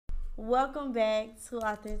Welcome back to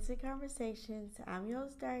Authentic Conversations. I'm your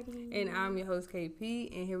host, Dirty. And I'm your host,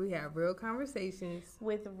 KP, and here we have real conversations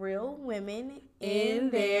with real women in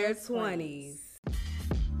their 20s.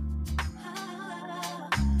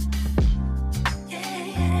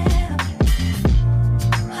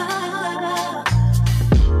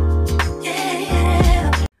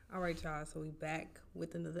 All right, y'all, so we back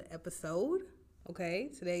with another episode. Okay,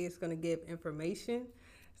 today is going to give information,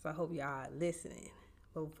 so I hope y'all are listening.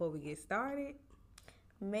 But before we get started,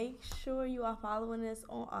 make sure you are following us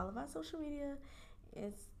on all of our social media.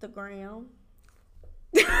 Instagram,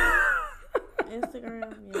 yeah.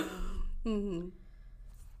 Mm-hmm.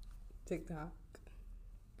 TikTok.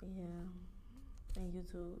 Yeah. And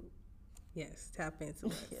YouTube. Yes, tap into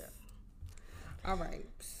us. Yeah. All right,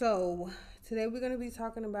 so today we're going to be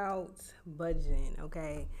talking about budgeting,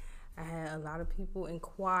 okay? I had a lot of people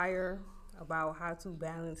inquire about how to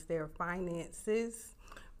balance their finances.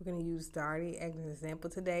 We're going to use Darty as an example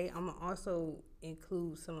today. I'm going to also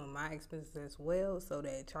include some of my expenses as well so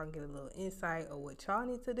that y'all can get a little insight of what y'all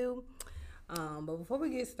need to do. But before we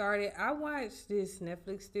get started, I watched this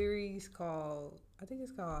Netflix series called, I think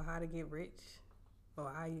it's called How to Get Rich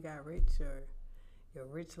or How You Got Rich or Your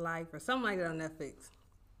Rich Life or something like that on Netflix.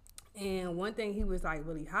 And one thing he was like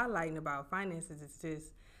really highlighting about finances is just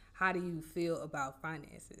how do you feel about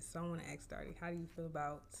finances? So I want to ask Darty, how do you feel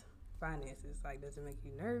about finances? Like, does it make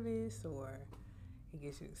you nervous or it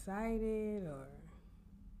gets you excited or?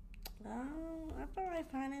 I feel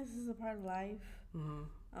like finances is a part of life. Mm-hmm.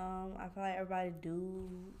 I feel like everybody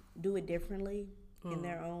do it differently in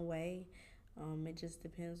their own way. It just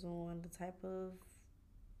depends on the type of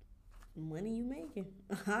money you making.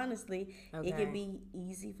 Honestly, It can be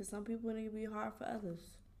easy for some people and it can be hard for others.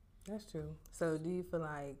 That's true. So do you feel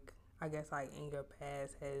like, I guess like in your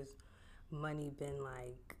past, has money been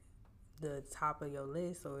like the top of your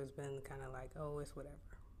list or it's been kind of like, oh, it's whatever?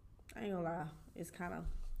 I ain't gonna lie, it's kind of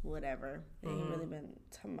whatever. It ain't really been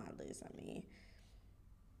to my list. I mean,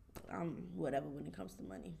 I'm whatever when it comes to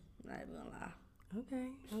money. Not even gonna lie.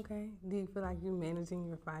 Okay. Do you feel like you're managing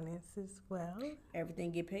your finances well?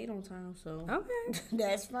 Everything get paid on time, so okay,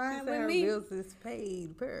 that's fine with her me. Bills is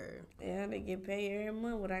paid per. Yeah, they get paid every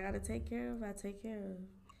month. What I gotta take care of, I take care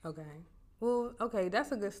of. Okay. Well, okay,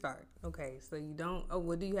 that's a good start. Okay, so you don't. Oh,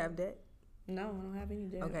 well, do you have debt? No, I don't have any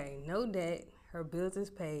debt. Okay, no debt. Her bills is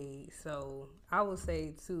paid. So I would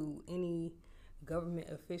say to any government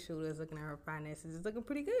official that's looking at her finances, it's looking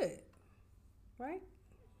pretty good, right?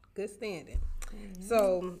 Good standing. Mm-hmm.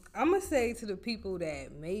 So I'm going to say to the people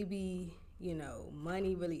that maybe,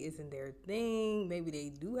 money really isn't their thing. Maybe they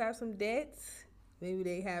do have some debts. Maybe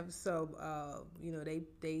they have some,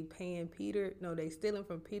 they paying Peter. No, they stealing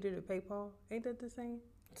from Peter to pay Paul. Ain't that the same?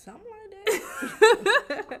 Something like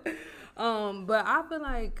that. But I feel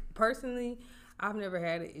like, personally, I've never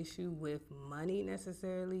had an issue with money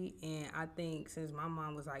necessarily, and I think since my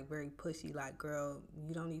mom was like very pushy, like, girl,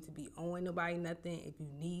 you don't need to be owing nobody nothing. If you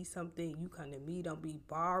need something, you come to me. Don't be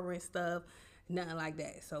borrowing stuff, nothing like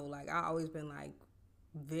that. So like I always been like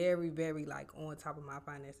very, very like on top of my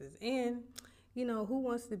finances, and who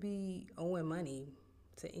wants to be owing money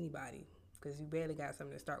to anybody? Because you barely got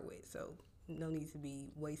something to start with, so no need to be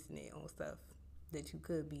wasting it on stuff that you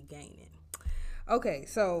could be gaining. Okay,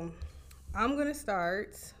 so I'm gonna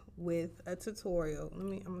start with a tutorial.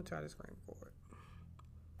 I'm gonna try to screen record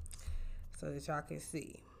so that y'all can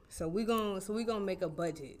see. So we're gonna make a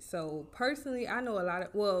budget. So personally, I know a lot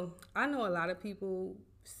of people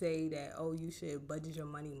say that, oh, you should budget your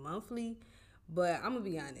money monthly, but I'm gonna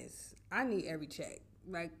be honest. I need every check.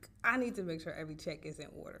 Like, I need to make sure every check is in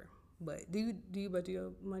order. But do you budget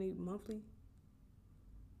your money monthly?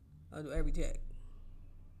 Or do every check?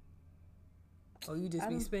 Or you just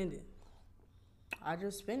be spending? I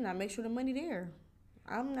just spend. I make sure the money there.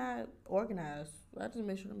 I'm not organized. I just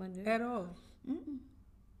make sure the money there. At all? Mm-mm.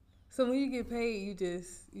 So when you get paid, you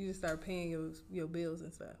just start paying your bills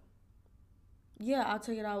and stuff? Yeah, I'll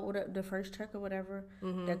take it out with the first check or whatever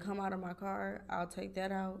that come out of my card. I'll take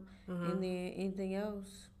that out. And then anything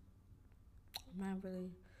else, not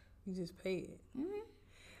really. You just pay it? Mm-hmm.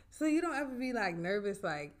 So you don't ever be like nervous,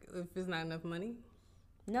 like if it's not enough money?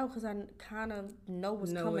 No, because I kind of know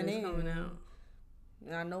what's coming in. Coming out.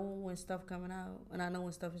 And I know when stuff coming out, and I know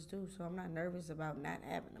when stuff is due, so I'm not nervous about not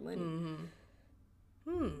having the money.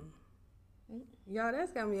 Y'all,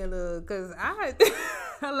 that's got me a little, because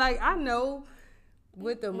I know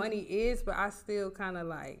what the money is, but I still kind of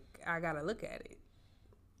like, I got to look at it.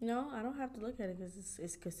 No, I don't have to look at it because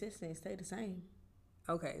it's consistent. It stay the same.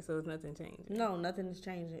 Okay, so it's nothing changing. No, nothing is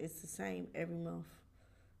changing. It's the same every month.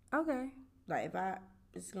 Okay. Like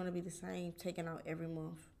it's gonna be the same taken out every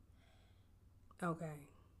month. Okay.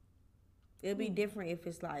 It'll be different if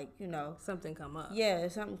it's like, Something come up. yeah,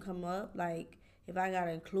 if something come up, like if I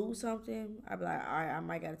gotta include something, I'd be like, all right, I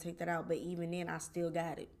might gotta take that out. But even then, I still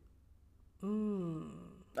got it.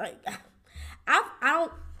 Like,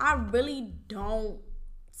 I really don't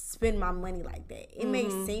spend my money like that. It may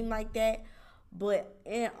seem like that, but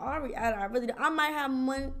in all reality, I really don't. I might have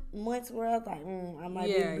months where I was like, I might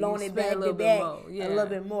be blowing it back to back a little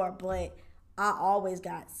bit more, but I always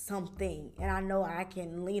got something, and I know I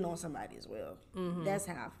can lean on somebody as well. That's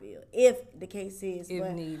how I feel. If the case is,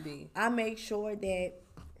 if need be, I make sure that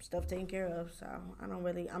stuff taken care of. So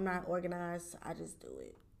I'm not organized. I just do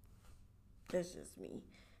it. That's just me.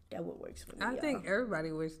 That what works for me. I think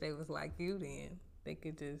everybody wish they was like you. Then they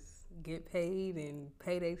could just get paid and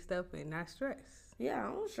pay their stuff and not stress. Yeah,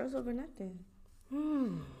 I don't stress over nothing. I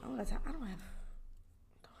don't have the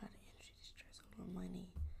energy to stress over money.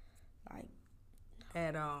 Like,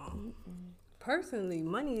 at all. Personally,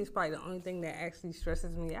 money is probably the only thing that actually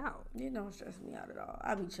stresses me out. It don't stress me out at all.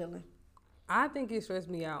 I be chilling. I think it stressed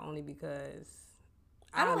me out only because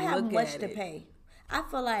I don't have much to pay. I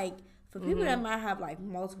feel like for people that might have like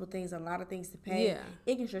multiple things, a lot of things to pay,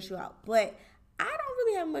 it can stress you out. But I don't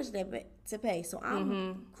really have much to pay, so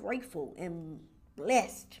I'm grateful and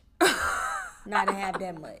blessed not to have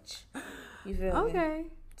that much. You feel me? Okay.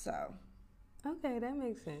 So. Okay, that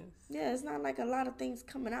makes sense. Yeah, it's not like a lot of things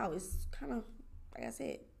coming out. It's kind of, like I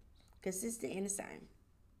said, consistent and the same.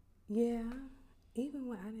 Yeah. Even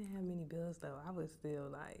when I didn't have many bills, though, I was still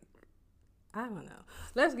like, I don't know.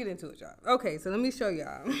 Let's get into it, y'all. Okay, so let me show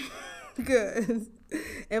y'all. Good.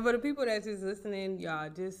 And for the people that's just listening,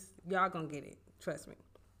 y'all gonna get it. Trust me.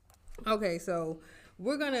 Okay, so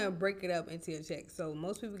we're gonna break it up into a check. So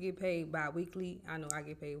most people get paid bi-weekly. I know I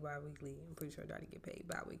get paid bi-weekly. I'm pretty sure Daddy get paid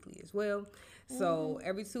bi-weekly as well. So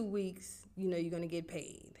every 2 weeks, you're gonna get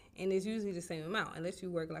paid. And it's usually the same amount. Unless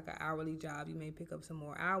you work like an hourly job, you may pick up some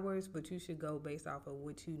more hours, but you should go based off of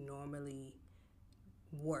what you normally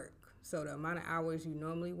work. So the amount of hours you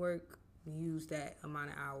normally work, use that amount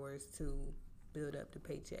of hours to build up the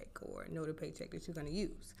paycheck or know the paycheck that you're going to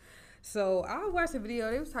use. So I watched a video.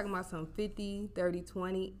 They was talking about some 50, 30,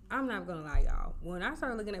 20. I'm not going to lie, y'all. When I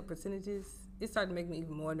started looking at percentages, it started to make me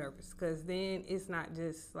even more nervous because then it's not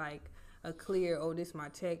just like a clear, this is my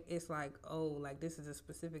check. It's like, like this is a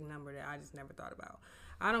specific number that I just never thought about.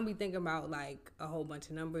 I don't be thinking about like a whole bunch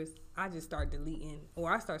of numbers. I just start deleting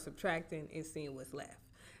or I start subtracting and seeing what's left.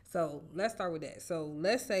 So let's start with that. So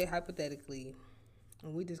let's say hypothetically,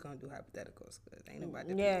 and we just gonna do hypotheticals because ain't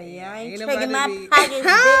nobody. I ain't checking my pockets,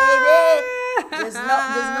 baby. Just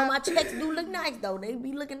know my checks do look nice though. They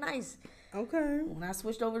be looking nice. Okay. When I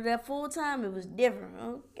switched over to that full time, it was different.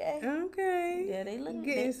 Okay. Yeah, they look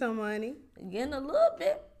getting some money. Getting a little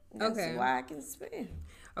bit. That's why I can spend.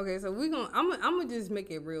 Okay, so I'm gonna just make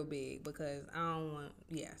it real big because I don't want.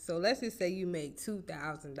 Yeah, so let's just say you make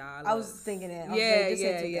 $2,000. I was thinking that.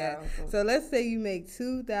 Yeah. So let's say you make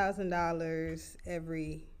 $2,000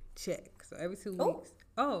 every check. So every 2 weeks.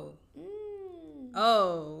 Oh.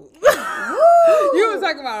 You were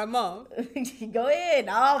talking about a month. Go ahead,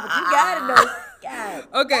 but you gotta know. God.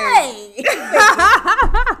 Okay.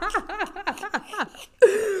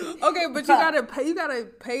 Okay, but you gotta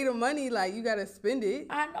pay the money, like you gotta spend it.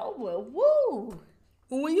 I know, but woo.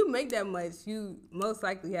 When you make that much, you most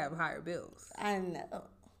likely have higher bills. I know.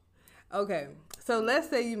 Okay, so let's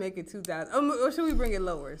say you make it $2,000. Or should we bring it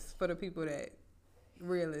lower for the people that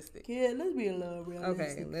realistic? Yeah, let's be a little realistic.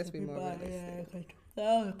 Okay, let's be more realistic.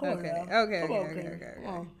 Okay.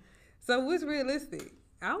 Okay. So what's realistic?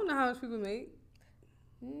 I don't know how much people make.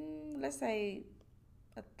 Let's say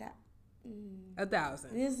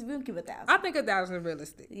 1,000. We'll give 1,000. I think 1,000 is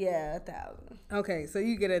realistic. Yeah, 1,000. Okay, so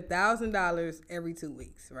you get $1,000 every 2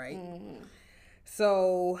 weeks, right?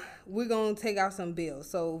 So we're gonna take out some bills.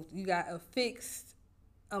 So you got a fixed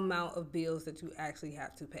amount of bills that you actually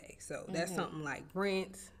have to pay. So that's something like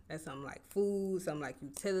rent. That's something like food, something like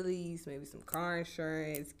utilities, maybe some car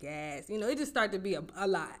insurance, gas. It just started to be a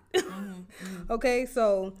lot. Okay,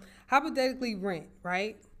 so hypothetically rent,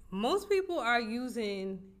 right? Most people are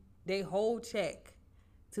using their whole check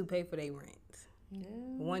to pay for their rent. Yeah.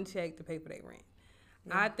 One check to pay for their rent.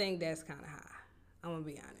 Yeah. I think that's kind of high. I'm going to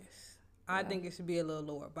be honest. I think it should be a little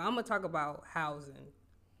lower. But I'm going to talk about housing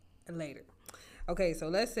later. Okay, so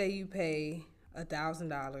let's say you pay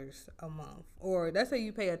 $1,000 a month, or let's say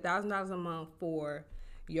you pay $1,000 a month for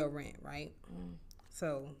your rent, right?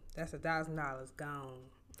 So that's $1,000 gone.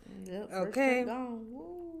 Yep, okay. Gone.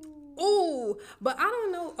 Ooh, but I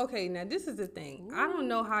don't know. Okay, now this is the thing. I don't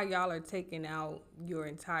know how y'all are taking out your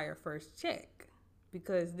entire first check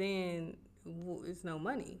because then it's no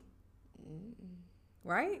money.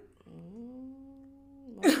 Right?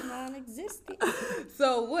 Non-existent.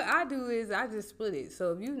 So what I do is I just split it.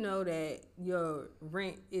 So if you know that your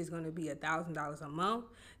rent is going to be $1,000 a month,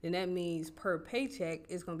 then that means per paycheck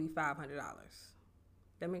it's going to be $500.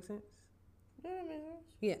 That makes sense?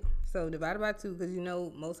 Yeah. So divided by 2, because you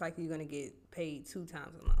know most likely you're going to get paid 2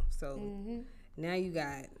 times a month. So now you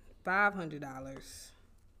got $500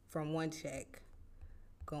 from one check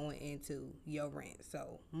going into your rent.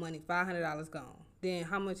 So money, $500 gone. Then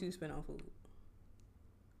how much you spend on food?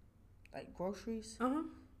 Like groceries? 100.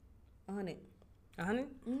 100.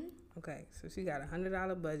 Okay, so she got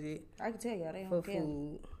 $100 budget. I can tell y'all they for don't care.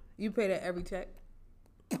 Food. You pay that every check?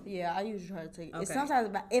 Yeah, I usually try to take it. Okay. Sometimes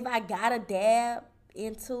if I gotta dab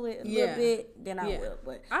into it a little bit, then I will.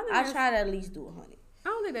 But I try to at least do 100. I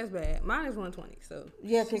don't think that's bad. Mine is 120. So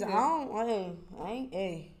yeah, cause I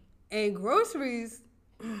ain't. And groceries,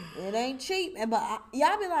 it ain't cheap. But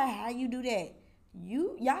y'all be like, how you do that?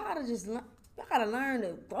 Y'all gotta learn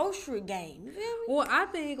the grocery game. You feel me? Well, I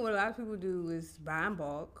think what a lot of people do is buy in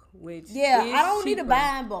bulk, which I don't need to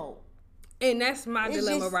buy in bulk. And that's my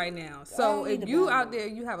dilemma right now. So if you out there,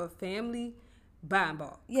 you have a family, buy in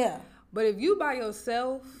bulk. Yeah. But if you by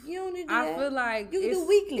yourself, you don't need to do I that. feel like you can do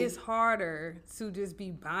weekly. It's harder to just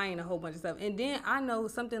be buying a whole bunch of stuff. And then I know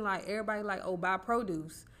something like everybody like, buy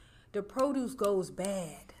produce. The produce goes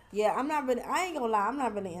bad. Yeah, I ain't gonna lie, I'm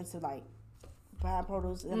not really into like buying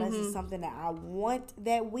produce unless it's something that I want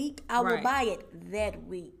that week. I will buy it that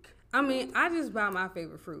week. I mean, I just buy my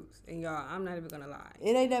favorite fruits. And y'all, I'm not even gonna lie.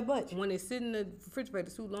 It ain't that much. When it's sitting in the refrigerator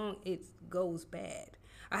too long, it goes bad.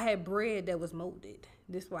 I had bread that was molded.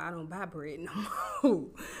 This is why I don't buy bread no more.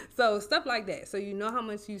 So stuff like that. So you know how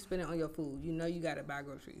much you spending on your food. You know you gotta buy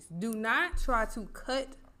groceries. Do not try to cut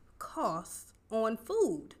costs on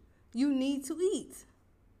food. You need to eat.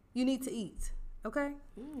 You need to eat. Okay?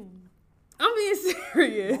 I'm being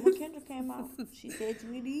serious. Mama Kendra came out. She said you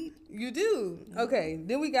need to eat. You do. Okay.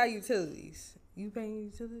 Then we got utilities. You paying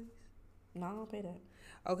utilities? No, I don't pay that.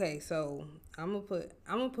 Okay, so I'm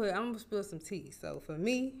gonna spill some tea. So for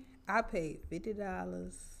me, I paid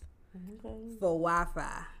 $50 for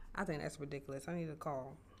Wi-Fi. I think that's ridiculous. I need to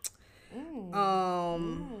call.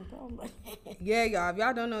 Yeah, y'all. If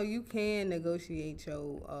y'all don't know, you can negotiate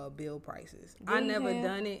your bill prices. I never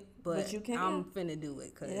done it, but I'm finna do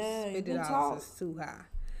it because $50 is too high.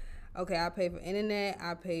 Okay, I pay for internet.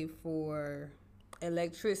 I pay for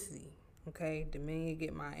electricity. Okay, Dominion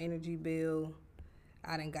get my energy bill.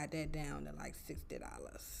 I done got that down to like $60.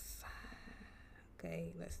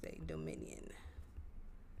 Okay, let's say Dominion.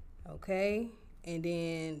 Okay, and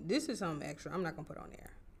then this is something extra. I'm not gonna put on there.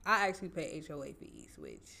 I actually pay HOA fees,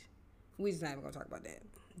 which we just not even gonna talk about that.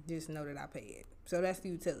 Just know that I pay it. So that's the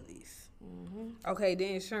utilities. Okay, the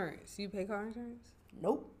insurance. You pay car insurance?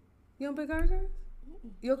 Nope. You don't pay car insurance?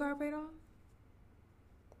 Your car paid off?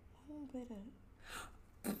 I don't pay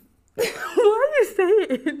that. Why you saying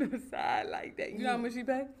it in the side like that? You know how much you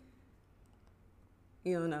pay?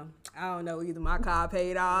 You don't know. I don't know either. My car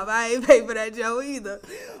paid off. I ain't pay for that Joe either.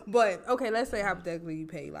 But, okay, let's say hypothetically you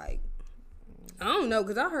pay like, I don't know,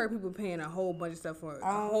 because I heard people paying a whole bunch of stuff for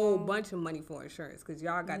a whole bunch of money for insurance because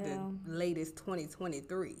y'all got the latest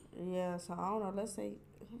 2023. Yeah, so I don't know. Let's say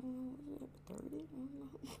 30?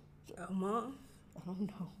 A month? I don't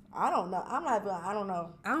know. I don't know. I don't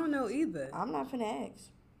know. I don't know either. I'm not finna ask.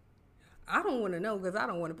 I don't want to know because I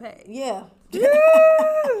don't want to pay. Yeah.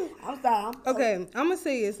 I'm sorry. Okay, I'm going to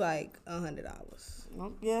say it's like $100.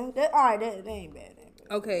 Yeah. All right, that ain't bad.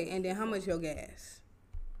 Okay, and then how much your gas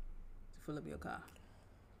to fill up your car?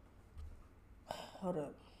 Hold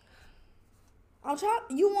up. I'm trying.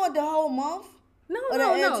 You want the whole month? No.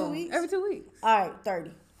 Every 2 weeks? Every 2 weeks. All right,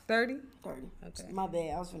 30. 30? 30. Okay. My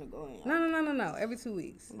bad. I was finna go in. No. Every 2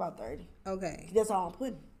 weeks. About 30. Okay. That's all I'm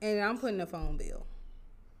putting. And I'm putting a phone bill.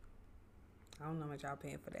 I don't know how much y'all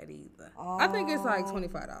paying for that either. I think it's like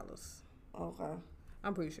 $25. Okay.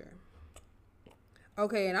 I'm pretty sure.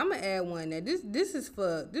 Okay, and I'm gonna add one that this is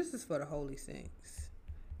for the holy saints.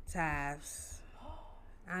 Tithes.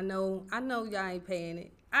 I know y'all ain't paying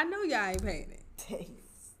it. I know y'all ain't paying it.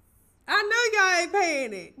 I know y'all ain't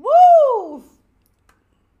paying it. Woo!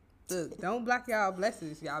 Look, don't block y'all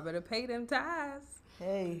blessings. Y'all better pay them tithes.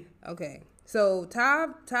 Hey. Okay, so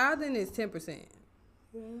tithing is 10%.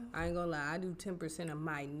 Yeah. I ain't gonna lie, I do 10% of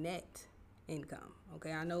my net income.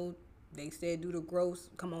 Okay, I know they said do the gross.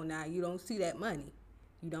 Come on now, you don't see that money.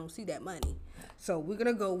 So we're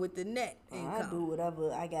gonna go with the net income. I do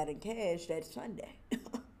whatever I got in cash that Sunday.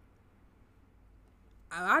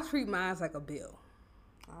 I treat mine like a bill.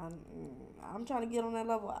 I'm trying to get on that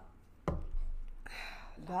level.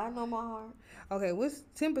 God know my heart. Okay, what's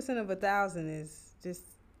 10% of 1,000 is just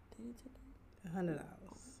 $100.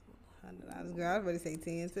 $100, girl. I was ready to say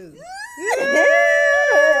 10 too.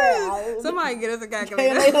 Somebody get us a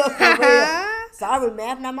calculator. Sorry,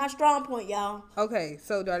 math not my strong point, y'all. Okay,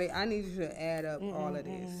 so Darty, I need you to add up all of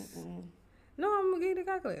this. No, I'm gonna give you the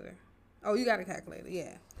calculator. Oh, you got a calculator,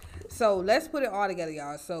 yeah. So let's put it all together,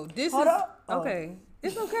 y'all. So this Hold is up. Oh. okay.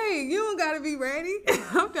 It's okay. You don't gotta be ready.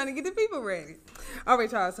 I'm trying to get the people ready. All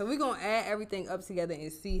right, y'all. So we're gonna add everything up together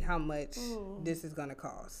and see how much this is gonna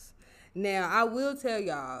cost. Now, I will tell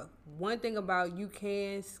y'all one thing about you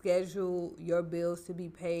can schedule your bills to be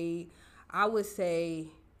paid. I would say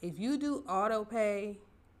if you do auto pay,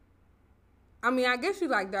 I mean, I guess you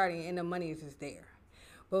like Darty and the money is just there.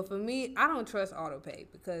 But for me, I don't trust auto pay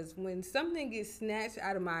because when something gets snatched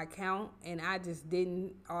out of my account and I just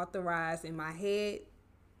didn't authorize in my head,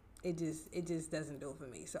 it just doesn't do it for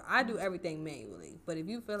me. So I do everything manually. But if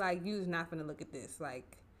you feel like you's not gonna look at this,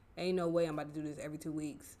 like ain't no way I'm about to do this every 2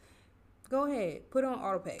 weeks, go ahead, put on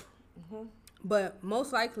auto pay. But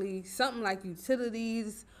most likely something like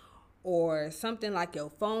utilities or something like your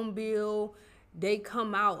phone bill, they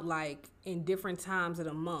come out like in different times of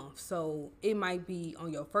the month. So it might be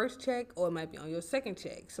on your first check or it might be on your second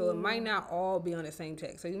check. So it might not all be on the same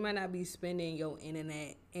check. So you might not be spending your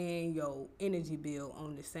internet and your energy bill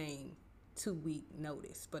on the same 2-week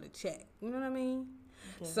notice for the check. You know what I mean?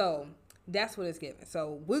 Okay. So that's what it's giving.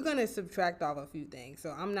 So we're going to subtract off a few things.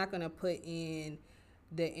 So I'm not going to put in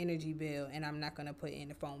the energy bill and I'm not going to put in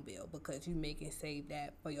the phone bill because you make it save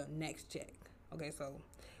that for your next check. Okay, so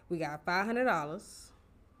we got $500.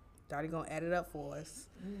 Darty gonna add it up for us.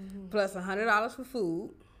 Plus $100 for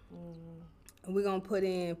food. And we're gonna put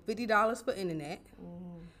in $50 for internet.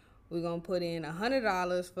 We're gonna put in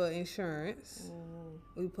 $100 for insurance.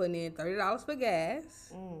 We putting in $30 for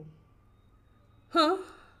gas.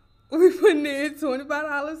 We putting in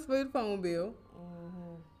 $25 for the phone bill.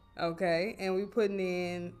 Okay, and we putting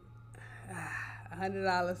in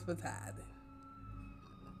 $100 for tithing.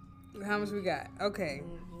 How much we got? Okay.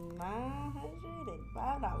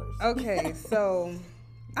 $905. Okay, so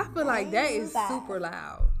I feel like that is super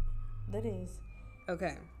loud. That is.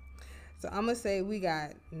 Okay. So I'm going to say we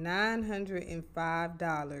got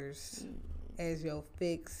 $905 as your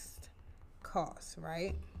fixed cost,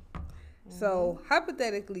 right? So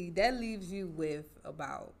hypothetically, that leaves you with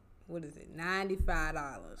about,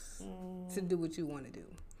 $95 to do what you want to do.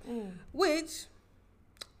 Which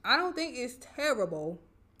I don't think is terrible,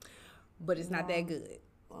 but it's not that good.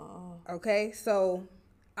 Okay, so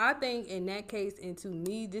I think in that case, and to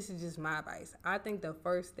me, this is just my advice. I think the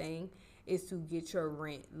first thing is to get your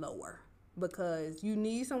rent lower because you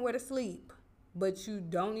need somewhere to sleep, but you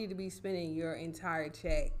don't need to be spending your entire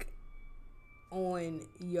check on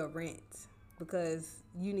your rent because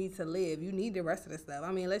you need to live. You need the rest of the stuff.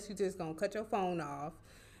 I mean, unless you just gonna cut your phone off,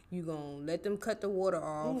 you gonna let them cut the water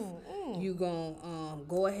off. You gonna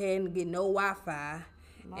go ahead and get no Wi-Fi.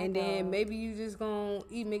 And then maybe you just gonna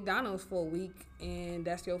eat McDonald's for a week and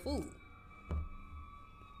that's your food.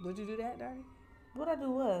 Would you do that, Darty? Would I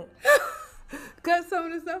do what? Cut some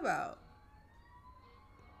of the stuff out.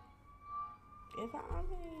 If I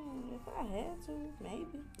had to,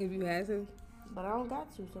 maybe. If you had to. But I don't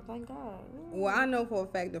got to, so thank God. Well, I know for a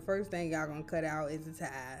fact the first thing y'all gonna cut out is the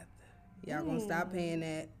tithe. Y'all gonna stop paying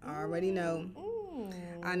that. I already know.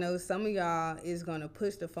 I know some of y'all is gonna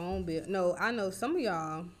push the phone bill. No, I know some of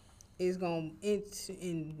y'all is gonna inch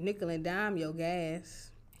and nickel and dime your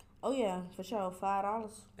gas. Oh yeah, for sure,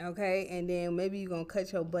 $5. Okay, and then maybe you're gonna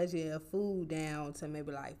cut your budget of food down to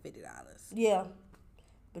maybe like $50. Yeah,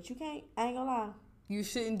 but you can't. I ain't gonna lie. You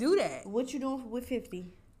shouldn't do that. What you doing with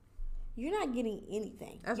 50? You're not getting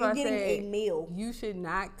anything. That's You're what I getting said. a meal. You should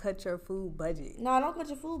not cut your food budget. No, don't cut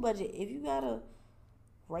your food budget. If you gotta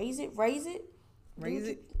raise it. Raise it?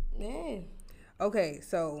 Yeah. Okay,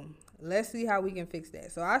 so let's see how we can fix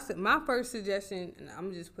that. So I said my first suggestion, and I'm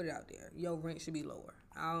gonna just put it out there. Your rent should be lower.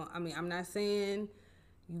 I mean, I'm not saying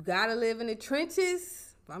you gotta live in the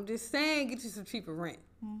trenches. But I'm just saying get you some cheaper rent,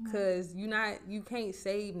 cause you can't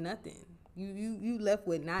save nothing. You left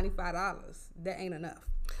with $95. That ain't enough.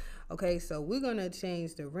 Okay, so we're gonna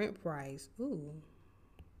change the rent price. Ooh,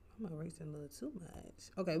 I'm gonna raise it a little too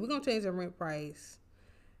much. Okay, we're gonna change the rent price.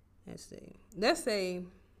 Let's see. Let's say,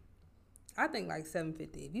 I think like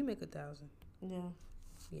 $750. If you make $1,000.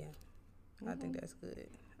 Yeah. I think that's good.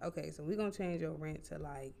 Okay, so we're gonna change your rent to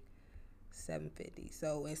like $750.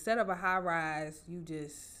 So instead of a high rise, you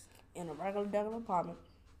just in a regular apartment.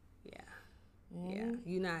 Yeah. Yeah.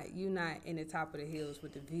 You're not in the top of the hills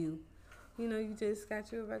with the view. You know, you just got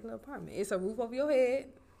your regular apartment. It's a roof over your head.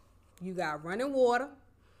 You got running water.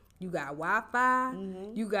 You got Wi-Fi.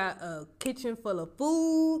 You got a kitchen full of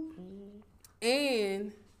food.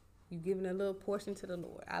 And you giving a little portion to the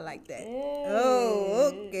Lord. I like that. Hey.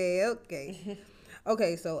 Oh, okay.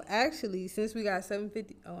 Okay, so actually, since we got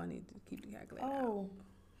 $750, I need to keep the calculator out.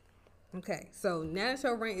 Okay, so now that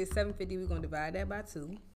your rent is $750, we're gonna divide that by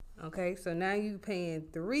 2. Okay, so now you paying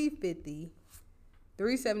 $350,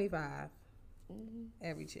 $375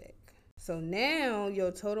 every check. So now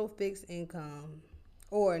your total fixed income,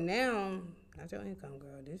 or now not your income,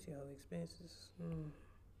 girl. This your expenses.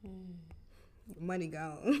 Money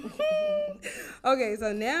gone. Okay,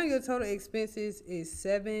 so now your total expenses is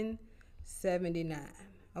 $779.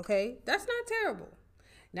 Okay, that's not terrible.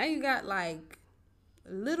 Now you got like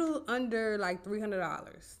a little under like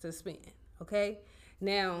 $300 to spend. Okay,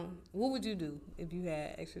 now what would you do if you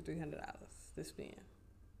had extra $300 to spend?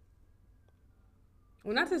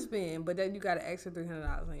 Well, not to spend, but then you got an extra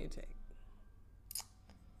 $300 on your check.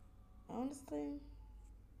 Honestly,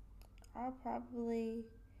 I probably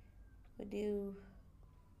would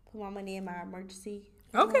put my money in my emergency.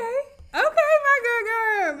 Okay, my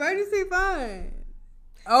girl, emergency fund.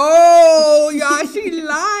 Oh, y'all, she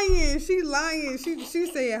lying. She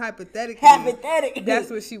saying hypothetically. That's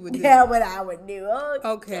what she would do. That's what I would do.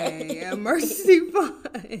 Okay, emergency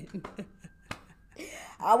fund.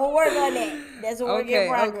 I will work on that. That's a work in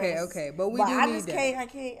progress. Okay. But I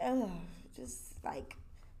can't. Just like.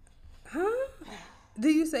 Huh? Do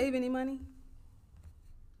you save any money?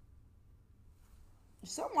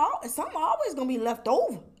 Something always gonna be left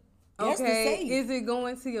over. That's the save. Is it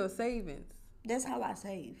going to your savings? That's how I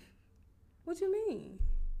save. What you mean?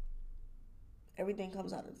 Everything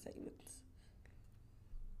comes out of the savings.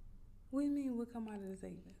 What do you mean? What come out of the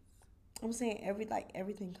savings? I'm saying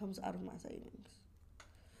everything comes out of my savings.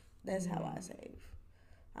 That's how I save.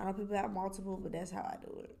 I know people have multiple, but that's how I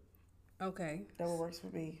do it. Okay. That what works for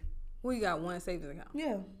me. Well, you got one savings account.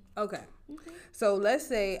 Yeah. Okay. So let's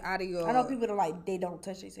say out of your... I know people that they don't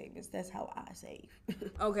touch their savings. That's how I save.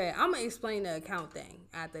 Okay, I'm gonna explain the account thing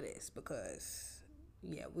after this because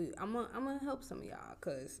I'm gonna help some of y'all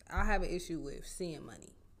because I have an issue with seeing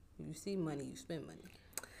money. You see money, you spend money.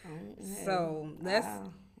 So let's...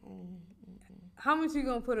 How much you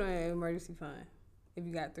gonna put on an emergency fund if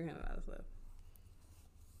you got $300 left?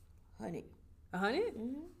 100. 100?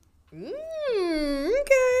 Okay,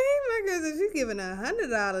 my girl said she's giving $100.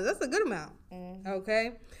 That's a good amount.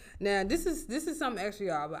 Okay, now this is something extra,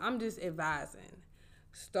 y'all, but I'm just advising.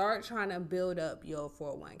 Start trying to build up your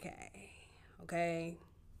 401k. Okay,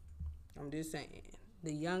 I'm just saying.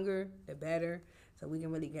 The younger, the better, so we can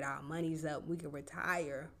really get our monies up. We can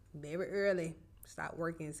retire very early. Stop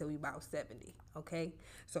working until we about 70. Okay,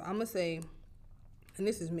 so I'm gonna say, and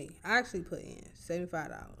this is me. I actually put in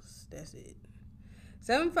 $75. That's it.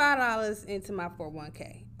 $75 into my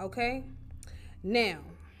 401k. Okay. Now,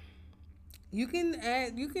 you can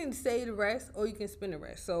save the rest or you can spend the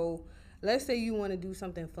rest. So let's say you want to do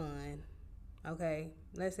something fun. Okay.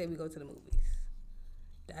 Let's say we go to the movies.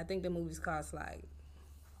 I think the movies cost like,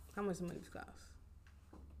 how much the movies cost?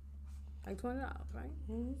 Like $20, right?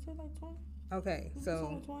 You said like 20. Okay,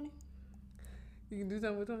 so 20. You can do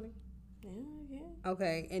something with 20. Yeah.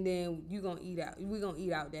 Okay, and then you gonna eat out. We gonna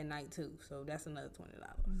eat out that night too, so that's another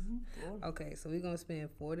 $20. Okay, so we gonna spend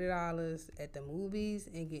 $40 at the movies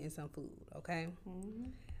and getting some food. Okay.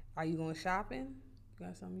 Are you going shopping? You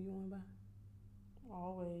got something you want to buy?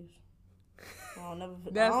 Always. I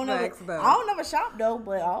don't never shop though,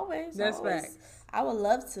 but always. That's facts. I would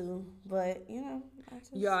love to, but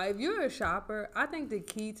Y'all, if you're a shopper, I think the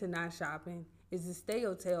key to not shopping is to stay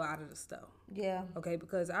your tail out of the store. Yeah. Okay,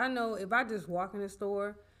 because I know if I just walk in the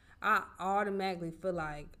store, I automatically feel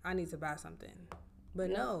like I need to buy something. But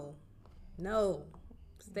no.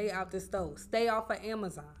 Stay out the store. Stay off of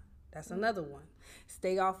Amazon. That's another one.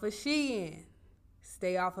 Stay off of Shein.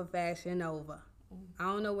 Stay off of Fashion Nova. I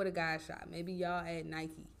don't know where the guys shop. Maybe y'all at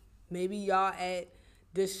Nike. Maybe y'all at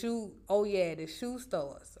the shoe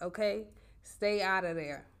stores. Okay? Stay out of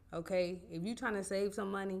there. Okay? If you trying to save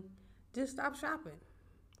some money, just stop shopping.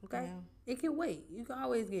 Okay? Yeah. It can wait. You can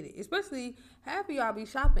always get it. Especially half of y'all be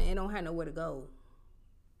shopping and don't have nowhere to go.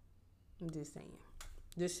 I'm just saying.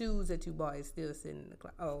 The shoes that you bought is still sitting in the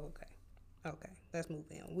closet. Oh, okay. Okay. Let's move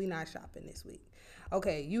on. We not shopping this week.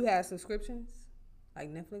 Okay. You have subscriptions? Like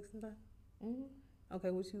Netflix and stuff? Okay.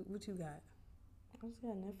 What you got? I just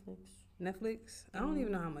got Netflix. Netflix? I don't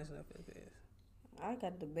even know how much Netflix is. I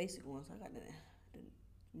got the basic ones. I got the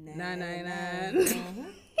 $9.99.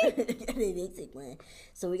 The basic one.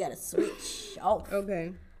 So we gotta switch off.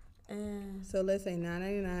 Okay. So let's say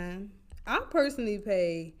 $9.99. I personally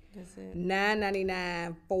pay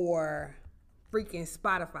 $9.99 for freaking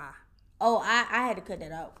Spotify. Oh, I had to cut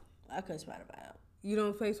that out. I cut Spotify out. You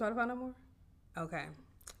don't pay Spotify no more? Okay.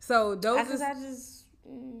 So those Because I just...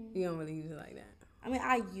 you don't really use it like that. I mean,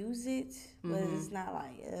 I use it, but it's not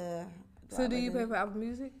like... So do you pay for Apple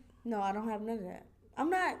Music? No, I don't have none of that. I'm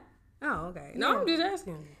not... Oh, okay. No, I'm just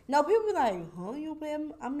asking. No, people be like, huh, you pay?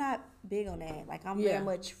 I'm not big on that. Like, I'm very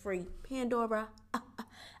much free. Pandora.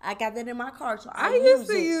 I got that in my car, so I used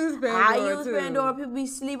to it. use Pandora, I use too. Pandora. People be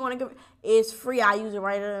sleep on it. It's free. I use it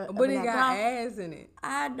right up But in it that got car. ads in it.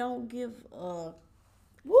 I don't give a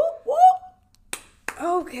whoop, whoop.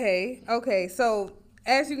 Okay. So,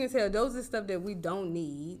 as you can tell, those are stuff that we don't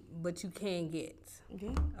need, but you can get.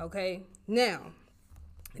 Okay? Now,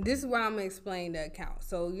 this is where I'm going to explain the account.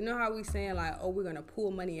 So, you know how we saying, like, oh, we're going to pull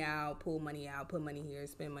money out, put money here,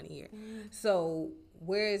 spend money here. So,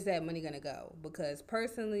 where is that money going to go? Because,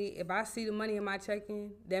 personally, if I see the money in my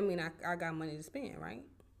checking, that means I got money to spend, right?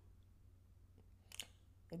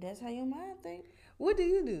 If that's how your mind think. What do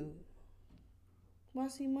you do? When I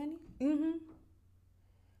see money, Mm-hmm.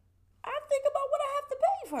 I think about what I have to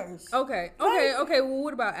pay first. Okay. Well,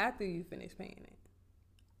 what about after you finish paying it?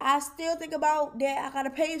 I still think about that. I got to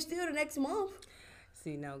pay it still the next month.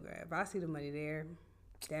 See, no, girl. If I see the money there,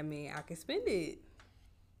 that means I can spend it.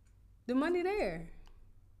 The money there.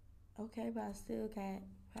 Okay, but I still got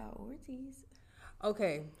priorities.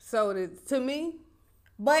 Okay, so to me,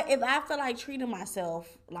 but if I feel like treating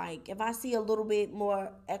myself, like if I see a little bit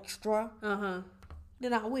more extra,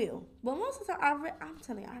 then I will. But most of the time, I'm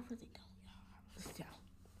telling you, I really don't, y'all.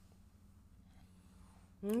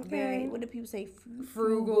 Okay. Very, what do people say?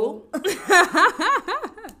 Frugal.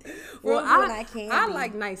 Well, I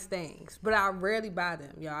like nice things, but I rarely buy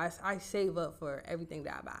them, y'all. I save up for everything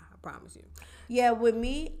that I buy. I promise you. Yeah, with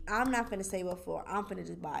me, I'm not finna save up for it. I'm finna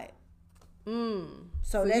just buy it.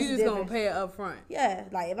 So that's you just different. gonna pay it up front. Yeah,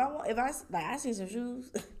 like if I see some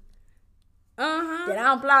shoes Uh-huh. that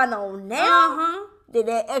I'm planning on now, then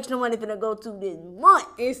that extra money finna go to this month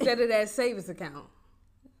instead of that savings account.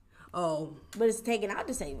 Oh, but it's taking out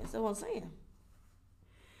the savings. That's what I'm saying.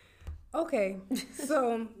 Okay,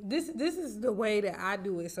 so this is the way that I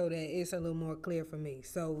do it so that it's a little more clear for me.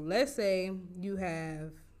 So let's say you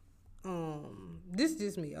have, this is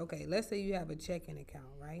just me. Okay, let's say you have a checking account,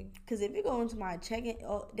 right? Because if you go into my checking,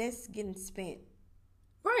 that's getting spent.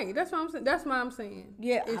 Right, that's what I'm saying. That's what I'm saying.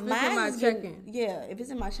 Yeah, if it's in mine my is checking. Yeah, if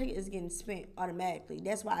it's in my checking, it's getting spent automatically.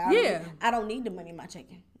 That's why I don't need the money in my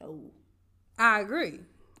checking. No, I agree.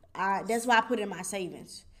 That's why I put it in my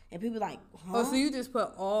savings. And people like, huh? Oh, so you just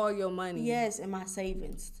put all your money? Yes, in my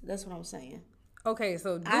savings. That's what I'm saying. Okay,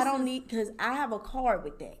 so I don't need, because I have a card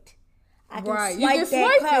with that. I can right. swipe you can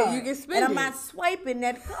that swipe card. it. You can spend and it. I'm not swiping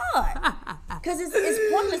that card. Because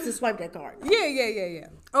it's pointless to swipe that card. Yeah.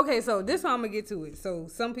 Okay, so this one I'm going to get to it. So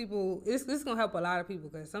some people, this is going to help a lot of people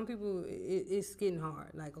because some people, it's getting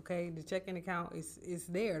hard. Like, okay, the checking account is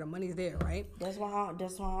there. The money's there, right? That's why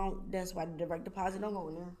the direct deposit don't go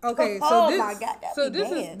in there. Okay, so oh this, my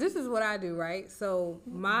God, this is what I do, right? So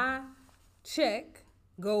my check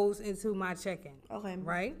goes into my checking. Okay.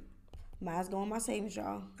 Right? Mine's going in my savings,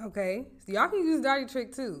 y'all. Okay. So y'all can use Dirty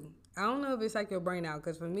Trick too. I don't know if it's like your brain out,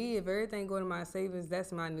 because for me, if everything go to my savings,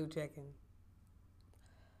 that's my new checking.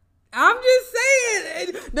 I'm just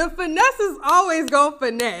saying, the finesses always go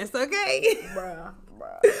finesse, okay? Bruh.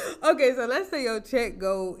 Okay, so let's say your check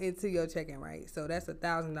go into your checking, right? So that's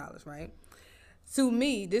 $1,000, right? To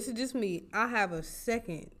me, this is just me. I have a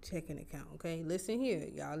second checking account, okay? Listen here.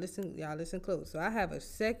 Y'all listen close. So I have a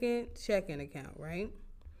second checking account, right?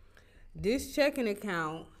 This checking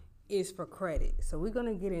account is for credit. So we're going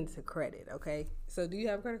to get into credit, okay? So do you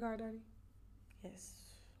have a credit card, Darty? Yes.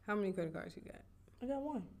 How many credit cards you got? I got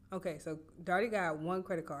one. Okay, so Darty got one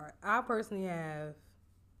credit card. I personally have,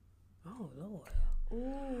 oh, Lord.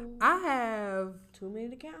 Ooh. I have... Too many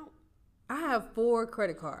to count. I have 4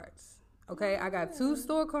 credit cards. Okay, I got 2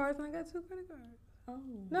 store cards and I got 2 credit cards. Oh.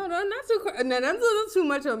 No, not 2. No, that's too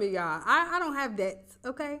much on me, y'all. I don't have debts,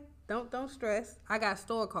 okay? Don't stress. I got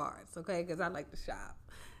store cards, okay? Because I like to shop.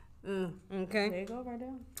 Okay. There you go, right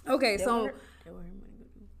there. Okay,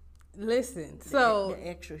 listen. So the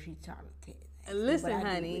extra she trying to take. Listen,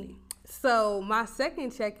 honey. So my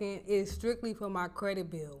second checking is strictly for my credit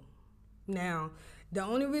bill. Now, the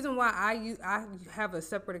only reason why I have a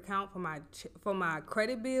separate account for my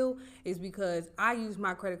credit bill is because I use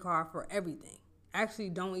my credit card for everything. I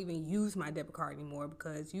actually don't even use my debit card anymore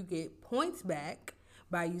because you get points back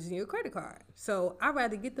by using your credit card. So I'd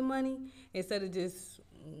rather get the money instead of just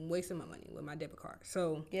wasting my money with my debit card.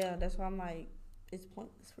 So yeah, that's why I'm like, it's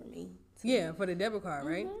pointless for me. Yeah, for the debit card,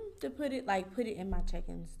 right? To put it in my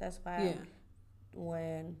check-ins. That's why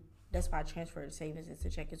when That's why I transfer the savings into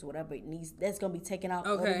checkings, whatever it needs. That's gonna be taken out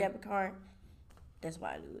Okay. on the debit card. That's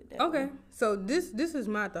why I do it. That Okay. way. So this is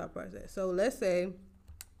my thought process. So let's say,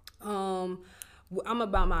 I'm gonna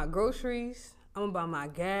buy my groceries. I'm gonna buy my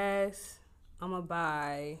gas. I'm gonna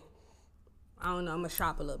buy. I don't know. I'm gonna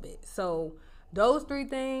shop a little bit. So those three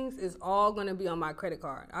things is all gonna be on my credit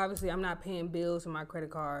card. Obviously, I'm not paying bills on my credit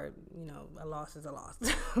card. You know, a loss is a loss.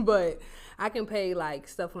 But I can pay like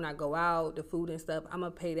stuff when I go out, the food and stuff. I'm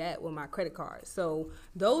gonna pay that with my credit card. So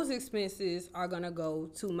those expenses are gonna go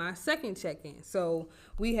to my second check-in. So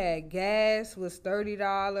we had gas was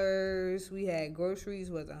 $30. We had groceries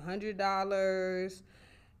was $100.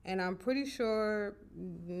 And I'm pretty sure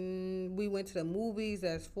we went to the movies.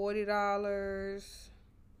 That's $40.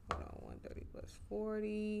 Hold on, 130 plus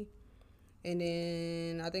 40. And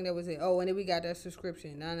then I think that was it. Oh, and then we got that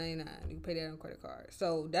subscription, $9.99. You can pay that on credit card.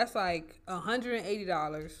 So that's like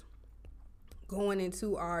 $180 going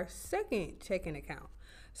into our second checking account.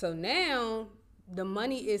 So now the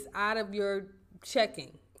money is out of your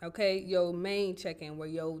checking, okay? Your main checking where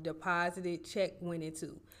your deposited check went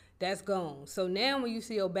into. That's gone. So now when you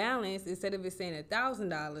see your balance, instead of it saying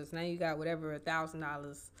 $1,000, now you got whatever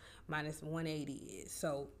 $1,000 minus 180 is.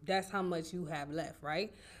 So that's how much you have left,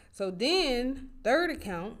 right? So then third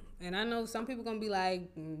account, and I know some people gonna be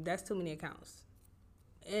like, that's too many accounts.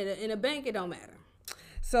 In a bank, it don't matter.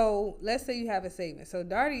 So let's say you have a savings. So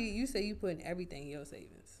Darty, you say you putting everything in your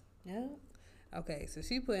savings. Yeah. Okay, so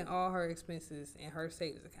she putting all her expenses in her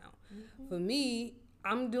savings account. For me,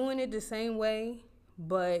 I'm doing it the same way,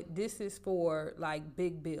 but this is for like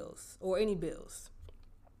big bills or any bills.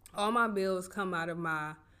 All my bills come out of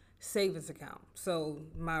my savings account. So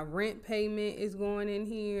my rent payment is going in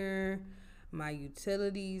here, my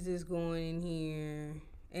utilities is going in here.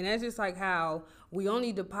 And that's just like how we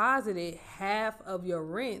only deposited half of your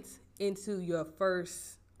rent into your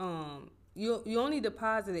first you only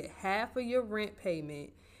deposited half of your rent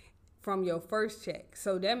payment from your first check.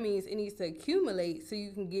 So that means it needs to accumulate so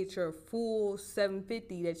you can get your full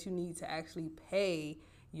 $750 that you need to actually pay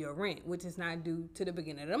your rent, which is not due to the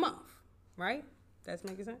beginning of the month, right? That's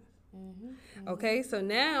making sense? Okay, so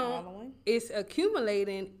now it's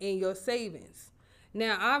accumulating in your savings.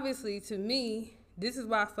 Now, obviously, to me, this is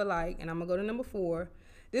why I feel like, and I'm going to go to number 4,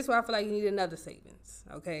 this is why I feel like you need another savings,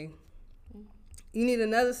 okay? You need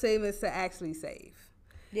another savings to actually save.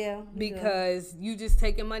 Yeah. Because you just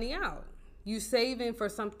taking money out. You saving for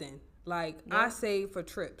something. Like, I save for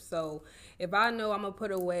trips. So, if I know I'm going to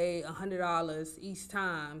put away $100 each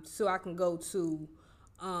time so I can go to,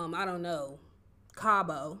 I don't know,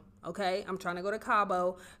 Cabo. Okay, I'm trying to go to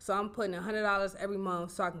Cabo, so I'm putting $100 every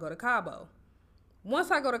month so I can go to Cabo.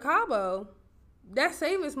 Once I go to Cabo, that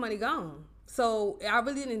savings money gone. So I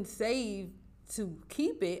really didn't save to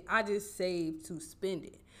keep it. I just saved to spend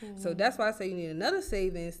it. So that's why I say you need another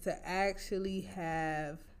savings to actually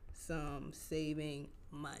have some saving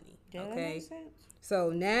money. Yeah, that Okay, makes sense.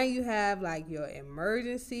 so now you have like your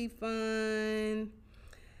emergency fund.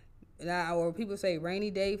 Or people say rainy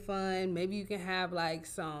day fund. Maybe you can have like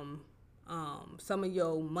some of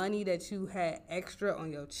your money that you had extra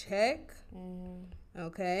on your check.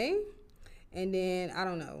 Okay. And then I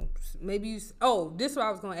don't know. Maybe this is what I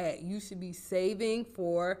was gonna add. You should be saving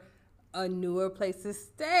for a newer place to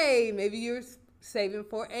stay. Maybe you're saving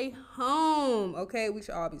for a home. Okay, we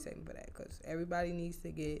should all be saving for that because everybody needs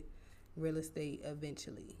to get real estate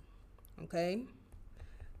eventually. Okay.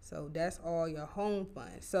 So that's all your home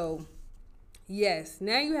fund. So yes,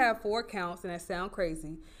 now you have 4 accounts, and that sounds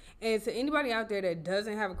crazy. And to anybody out there that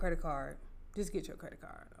doesn't have a credit card, just get your credit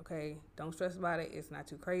card, okay? Don't stress about it. It's not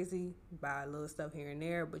too crazy. Buy a little stuff here and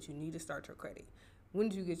there, but you need to start your credit. When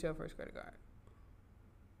did you get your first credit card?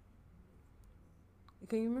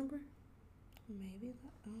 Can you remember? Maybe.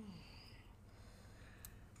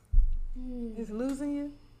 It's losing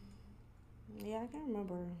you? Yeah, I can't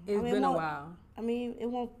remember. It's been a while. I mean, it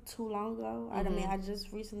wasn't too long ago. I mean, I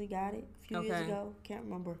just recently got it a few years ago. Can't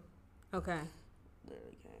remember. Okay.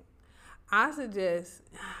 Literally can't. I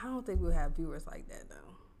don't think we'll have viewers like that,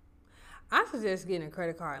 though. I suggest getting a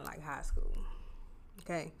credit card in, like, high school.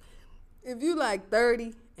 Okay? If you, like,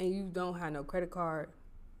 30 and you don't have no credit card,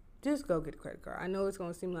 just go get a credit card. I know it's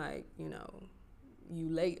going to seem like, you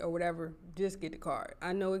late or whatever, just get the card.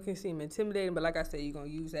 I know it can seem intimidating, but like I said, you're going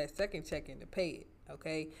to use that second check-in to pay it,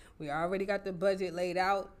 okay? We already got the budget laid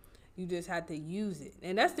out. You just have to use it.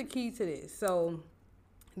 And that's the key to this. So,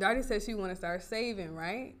 Darty said she want to start saving,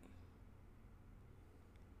 right?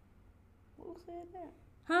 Who said that?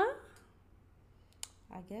 Huh?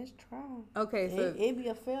 I guess try. Okay, so it be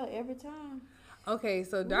a fail every time. Okay,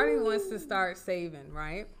 so Darty wants to start saving,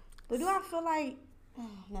 right? But do I feel like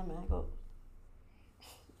Nah, man, go.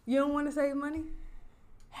 You don't want to save money?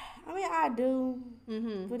 I mean, I do.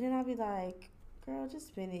 Mm-hmm. But then I'll be like, girl, just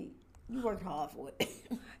spend it. You worked hard for it.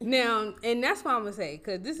 Now, and that's what I'm going to say,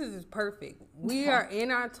 because this is perfect. We are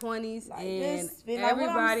in our 20s, Like, and just spend, everybody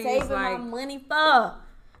like, what I'm is saving like, my money for.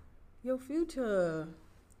 your future.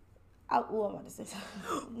 I'm about to say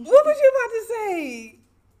something. What was you about to say?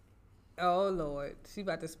 Oh, Lord. She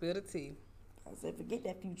about to spill the tea. I said, forget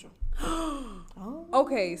that future.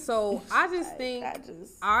 Okay, so I just think I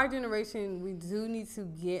just- our generation, we do need to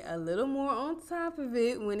get a little more on top of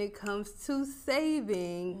it when it comes to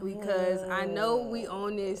saving, because I know we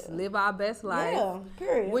on this live our best life. Yeah,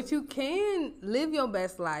 period. Which you can live your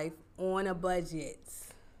best life on a budget.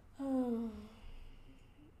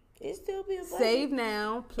 It still be a budget. Save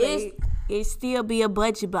now, play. It still be a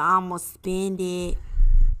budget, but I'm gonna spend it.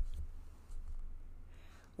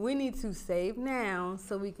 We need to save now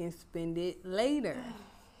so we can spend it later.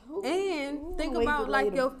 And think wait about till like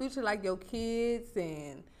later. your future, like your kids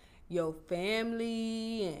and your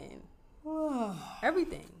family and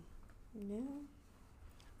everything. Yeah.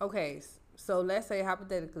 Okay, so let's say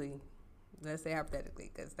hypothetically,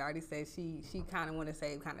 because Darty says she kind of want to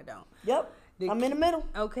save, kind of don't. Yep. I'm in the middle.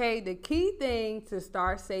 Okay, the key thing to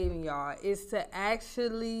start saving, y'all, is to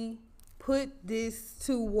actually put this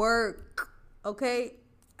to work. Okay,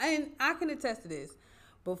 and I can attest to this.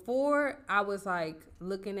 Before, I was like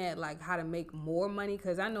looking at like how to make more money,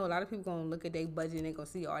 because I know a lot of people gonna look at their budget and they gonna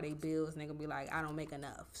see all their bills and they gonna be like, I don't make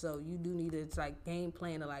enough. So you do need to like game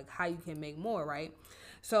plan of like how you can make more, right?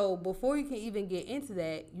 So before you can even get into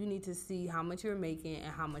that, you need to see how much you're making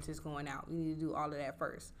and how much is going out. You need to do all of that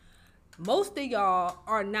first. Most of y'all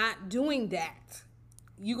are not doing that.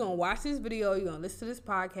 You're going to watch this video, you're going to listen to this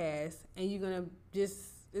podcast, and you're going to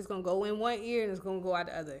it's going to go in one ear and it's going to go out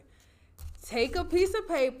the other. Take a piece of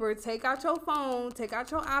paper, take out your phone, take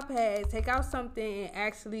out your iPad, take out something and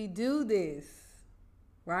actually do this.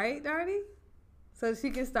 Right, Darty? So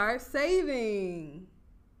she can start saving.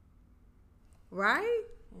 Right?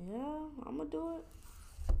 Yeah, I'm gonna do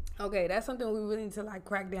it. Okay, that's something we really need to like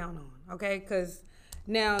crack down on. Okay, because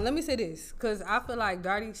now let me say this, because I feel like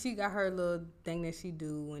Darty, she got her little thing that she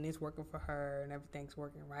do and it's working for her and everything's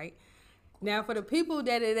working, right? Now for the people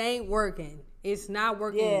that it ain't working, it's not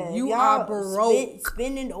working. Yeah, You are broke.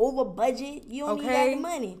 Spending over budget. You don't even got the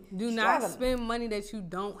money. Do not spend money that you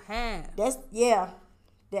don't have. That's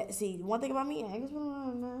see, one thing about me, I ain't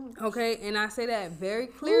spend. Okay, and I say that very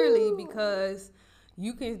clearly because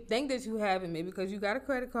you can think that you have it maybe because you got a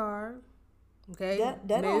credit card. Okay, that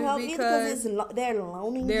don't help either because they're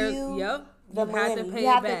loaning you. Yep, The you money. have to pay You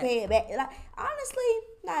have it to back. pay it back. Like, honestly,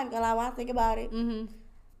 not even gonna lie. When I think about it, Mm-hmm.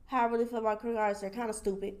 how I really feel about credit cards, they're kind of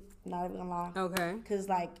stupid. Not even gonna lie. Okay. Because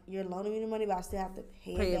like you're loaning me the money, but I still have to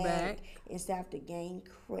pay it back and still have to gain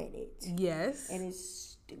credit. Yes. And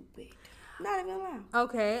it's stupid. Not even gonna lie.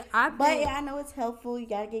 Okay, But yeah, I know it's helpful. You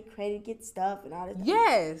gotta get credit, get stuff, and all that.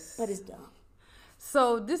 Yes. But it's dumb.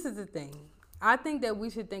 So this is the thing. I think that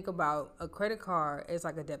we should think about a credit card as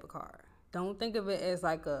like a debit card. Don't think of it as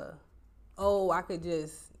like I could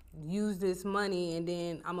just use this money and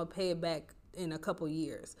then I'm gonna pay it back in a couple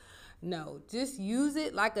years. No, just use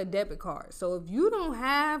it like a debit card. So if you don't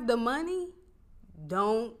have the money,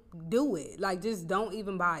 don't do it. Like, just don't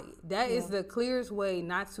even buy it. That is the clearest way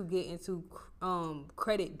not to get into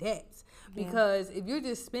credit debts. Because if you're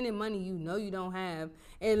just spending money you know you don't have,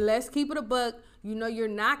 and let's keep it a buck, you know you're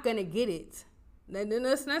not going to get it. Then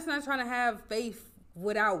that's not trying to have faith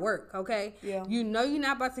without work, okay? Yeah. You know you're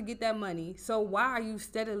not about to get that money, so why are you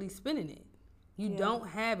steadily spending it? You don't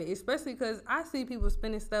have it, especially because I see people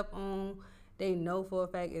spending stuff on they know for a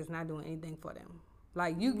fact it's not doing anything for them.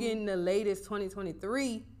 Like, you getting the latest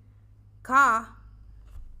 2023 car.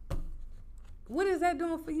 What is that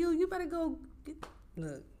doing for you? You better go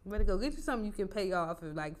get you something you can pay off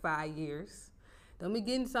in like 5 years. Don't be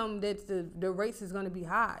getting something that the rates is going to be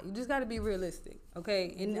high. You just got to be realistic,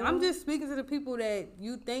 okay? And I'm just speaking to the people that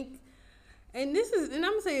you think. And I'm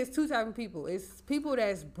gonna say it's two types of people. It's people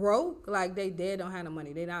that's broke, like they dead don't have no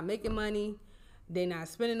money. They not making money, they not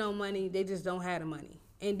spending no money, they just don't have the money.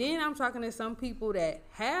 And then I'm talking to some people that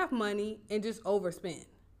have money and just overspend.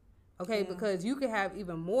 Okay, because you could have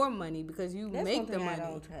even more money because you make the money. I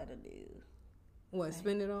don't try to do. What,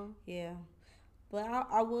 spend it on? Yeah. But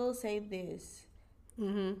I will say this.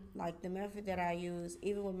 Mm-hmm. Like the method that I use,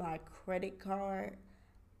 even with my credit card,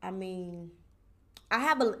 I mean, I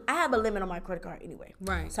have a limit on my credit card anyway.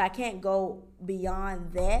 Right. So I can't go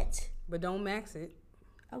beyond that. But don't max it.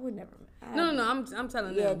 I would never. No. I'm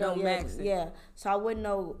telling them don't max it. Yeah. So I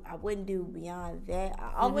wouldn't do beyond that.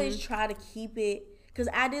 I always try to keep it because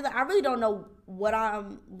I really don't know what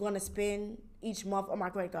I'm gonna spend each month on my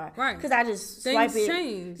credit card. Right. Because I just Things swipe it.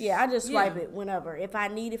 change. Yeah, I just swipe it whenever. If I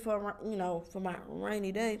need it for for my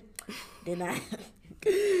rainy day, then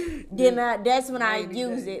that's when I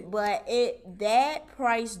use it. But that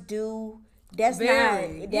price that's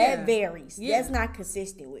that varies. Yeah. That's not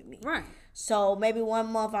consistent with me. Right. So maybe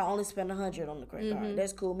one month I only spend $100 on the credit card.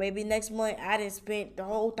 That's cool. Maybe next month I didn't spend the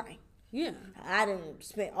whole thing. Yeah. I didn't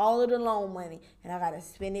spend all of the loan money and I gotta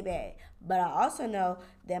spend it back. But I also know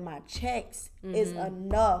that my checks is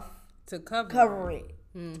enough to cover it.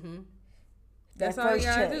 That's all you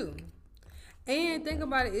gotta do. And think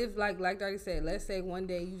about it, if like Daddy said, let's say one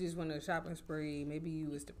day you just went on a shopping spree, maybe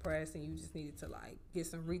you was depressed and you just needed to like get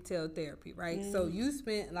some retail therapy, right? So you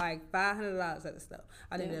spent like $500 at the store.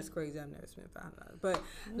 I think that's crazy. I've never spent $500. But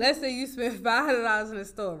let's say you spent $500 in the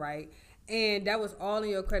store, right? And that was all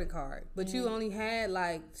in your credit card. But you only had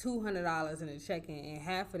like $200 in the checking, and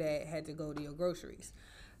half of that had to go to your groceries.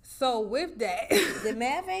 So with that, the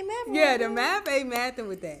math ain't mathing. Yeah, the math ain't mathing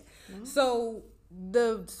with that. So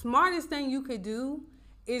the smartest thing you could do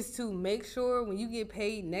is to make sure when you get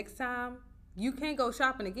paid next time, you can't go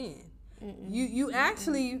shopping again. You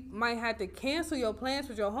actually might have to cancel your plans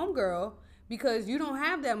with your homegirl because you don't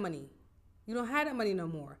have that money. You don't have that money no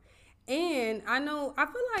more. And I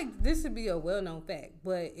feel like this should be a well-known fact,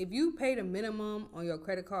 but if you pay the minimum on your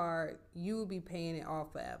credit card, you will be paying it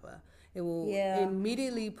off forever. It will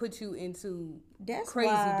immediately put you into crazy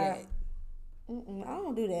debt. I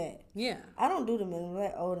don't do that. Yeah. I don't do the minimum.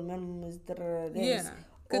 Like, the minimum is yeah.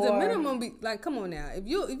 Because the minimum be like, come on now. If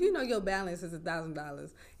you know your balance is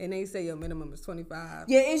 $1,000 and they say your minimum is $25.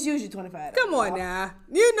 Yeah, it's usually $25. Come on now.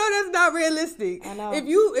 You know that's not realistic. I know.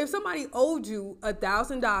 If somebody owed you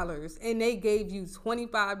 $1,000 and they gave you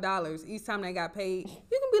 $25 each time they got paid,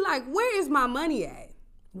 you can be like, where is my money at?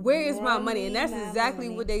 Where is my money? And that's exactly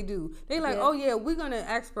what they do. They like, oh yeah, we're gonna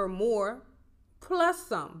ask for more plus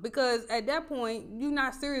some, because at that point you're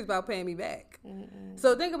not serious about paying me back.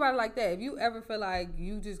 So think about it like that. If you ever feel like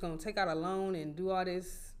you just gonna take out a loan and do all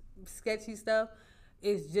this sketchy stuff,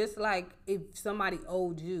 it's just like if somebody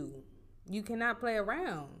owed you. You cannot play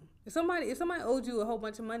around. If somebody owed you a whole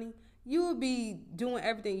bunch of money, you would be doing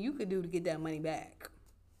everything you could do to get that money back.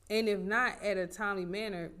 And if not at a timely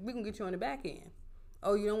manner, we can get you on the back end.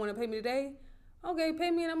 Oh, you don't want to pay me today? Okay, pay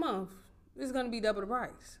me in a month. It's gonna be double the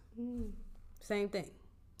price. Same thing.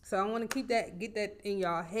 So I want to get that in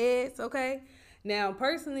y'all heads, okay? Now,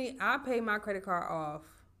 personally, I pay my credit card off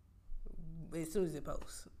as soon as it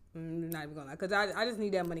posts. I'm not even gonna lie, because I just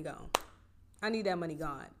need that money gone. I need that money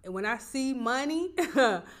gone. And when I see money,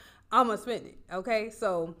 I'm gonna spend it, okay?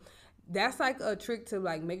 So that's like a trick to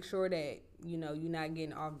like make sure that, you're not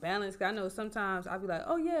getting off balance. Because I know sometimes I'll be like,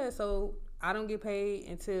 oh yeah, so I don't get paid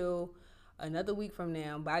until another week from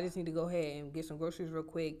now, but I just need to go ahead and get some groceries real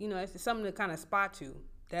quick. It's something to kind of spot you.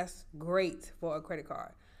 That's great for a credit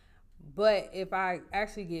card. But if I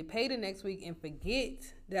actually get paid the next week and forget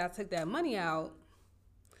that I took that money out,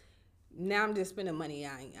 now I'm just spending money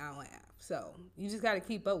I don't have. So you just got to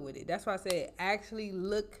keep up with it. That's why I said actually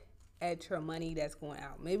look at your money that's going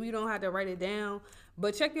out. Maybe you don't have to write it down,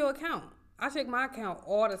 but check your account. I check my account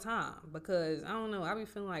all the time because I don't know. I be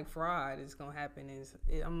feeling like fraud is gonna happen.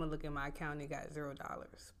 I'm gonna look at my account and it got $0,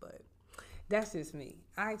 but that's just me.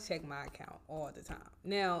 I check my account all the time.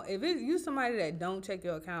 Now, if you somebody that don't check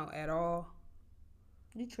your account at all,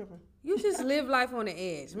 you tripping. You just live life on the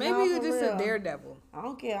edge. Maybe you're just a daredevil. I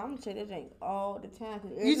don't care. I'm gonna check that thing all the time.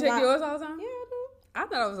 You check yours all the time? Yeah, I do. I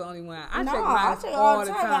thought I was the only one. I check all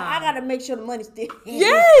the time. I gotta make sure the money's still in.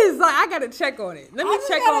 Yes, like I gotta check on it. Let me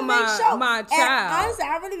check on my child. And honestly,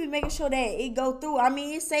 I really be making sure that it go through. I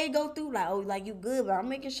mean, it say it go through like you good, but I'm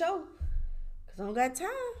making sure because I don't got time.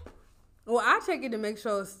 Well, I check it to make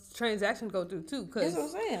sure transactions go through too. That's what I'm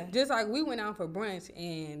saying. Just like we went out for brunch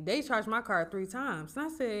and they charged my card 3 times, and I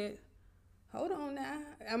said, hold on now,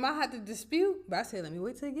 I might have to dispute. But I said, let me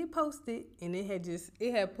wait till it get posted. And it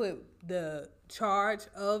had put the charge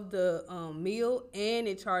of the meal, and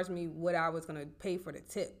it charged me what I was gonna pay for the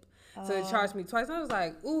tip. So it charged me twice. And I was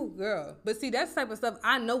like, ooh, girl. But see, that's the type of stuff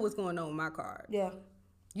I know what's going on with my card. Yeah.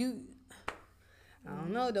 I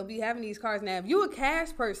don't know. They'll be having these cards now. If you a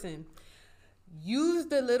cash person, use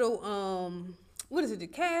the little the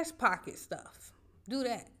cash pocket stuff. Do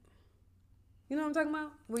that. You know what I'm talking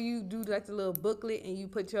about? Where you do like the little booklet and you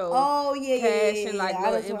put your cash in like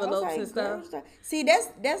little envelopes and stuff. See,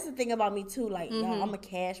 that's the thing about me too. Like, I'm a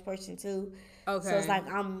cash person too. Okay. So it's like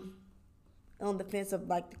I'm on the fence of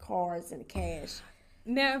like the cards and the cash.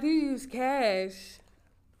 Now, if you use cash,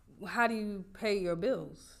 how do you pay your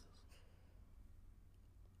bills?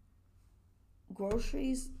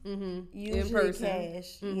 groceries, In usually person.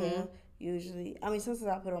 cash. Yeah, usually. I mean, sometimes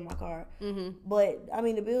I put it on my card. But I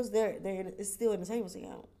mean, the bills it's still in the savings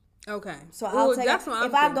account. Okay. So Well, I'll take that's it. what I'm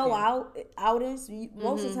If I thinking. go outings,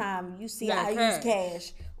 most of the time you see Yeah, I cash. use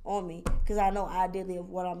cash on me because I know ideally of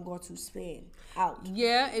what I'm going to spend out.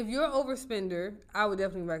 Yeah, if you're an overspender, I would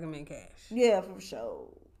definitely recommend cash. Yeah, for sure.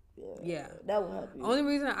 Yeah. That will help you. Only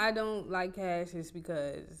reason I don't like cash is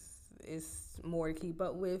because it's more to keep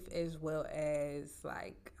up with, as well as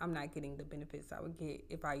like I'm not getting the benefits I would get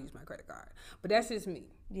if I use my credit card. But that's just me.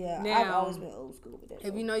 Yeah, Now, I've always been old school with that.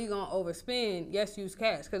 If you know you're gonna overspend, yes, use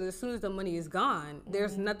cash, because as soon as the money is gone,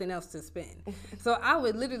 there's nothing else to spend. So I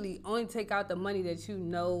would literally only take out the money that you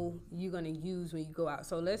know you're gonna use when you go out.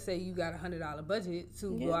 So let's say you got $100 budget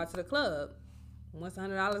to go out to the club. Once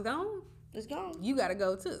 $100 gone, it's gone. you gotta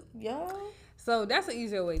go too. Yeah, So that's an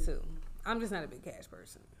easier way too. I'm just not a big cash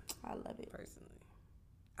person. I love it. Personally,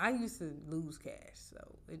 I used to lose cash, so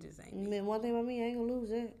it just ain't me. I mean, one thing about me, I ain't gonna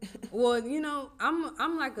lose it. Well, you know,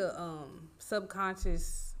 I'm like a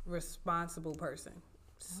subconscious responsible person.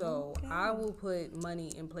 So I will put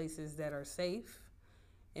money in places that are safe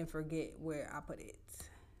and forget where I put it.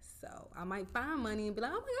 So I might find money and be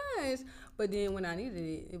like, oh my gosh, but then when I needed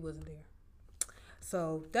it, it wasn't there.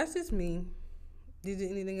 So that's just me. Did you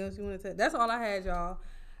anything else you want to say? That's all I had, y'all.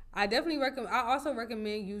 I definitely recommend. I also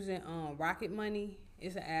recommend using Rocket Money.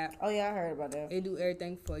 It's an app. Oh yeah, I heard about that. It do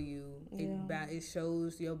everything for you. Yeah. It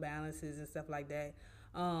shows your balances and stuff like that.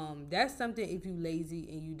 That's something if you lazy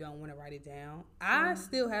and you don't want to write it down. I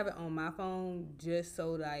still have it on my phone just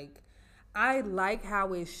so like I like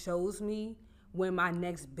how it shows me when my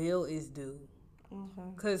next bill is due. Okay.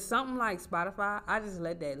 Cause something like Spotify, I just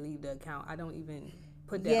let that leave the account. I don't even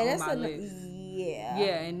put that on my list. Yeah.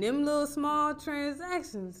 Yeah, and them little small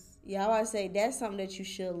transactions. Yeah, I would say that's something that you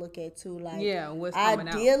should look at too. Like, What's coming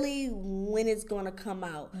out. ideally, when it's gonna come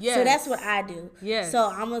out. Yes. So that's what I do. Yes. So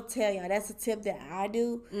I'm gonna tell y'all that's a tip that I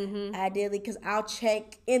do. Ideally, because I'll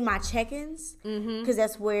check in my check-ins, because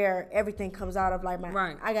that's where everything comes out of. Like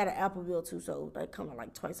Right. I got an Apple bill too, so they come out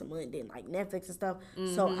like twice a month. Then like Netflix and stuff.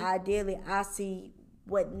 So ideally, I see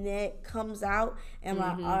what net comes out, and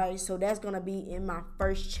like, all right, so that's gonna be in my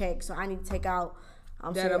first check. So I need to take out.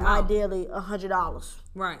 I'm That saying amount. ideally $100.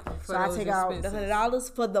 Right. So I take out the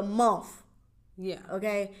 $100 for the month. Yeah.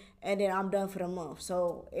 Okay, and then I'm done for the month.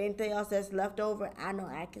 So anything else that's left over, I know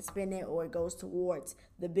I can spend it, or it goes towards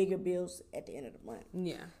the bigger bills at the end of the month.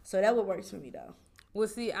 Yeah. So that what works for me though. Well,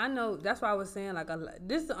 see, I know that's why I was saying like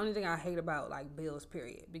this is the only thing I hate about like bills,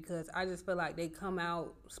 period, because I just feel like they come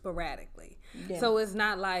out sporadically. Yeah. So it's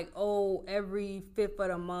not like every 5th of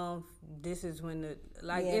the month this is when it's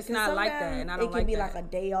 'cause not like that, and I don't it can like be that. like a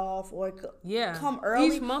day off, or it could come Each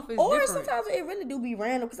early. month is or different. sometimes it really do be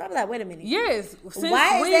random because I be like, wait a minute. Yes. Since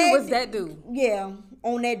Why is when that- was that due? Yeah,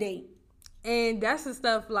 on that date. And that's the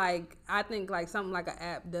stuff like I think like something like an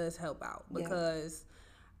app does help out Yeah. because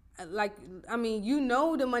like I mean you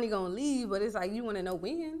know the money gonna leave, but it's like you want to know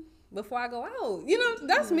when before I go out. You know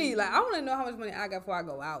that's me. Like I want to know how much money I got before I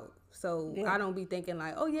go out. So I don't be thinking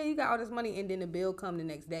like, oh yeah, you got all this money, and then the bill come the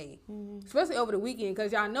next day, especially over the weekend,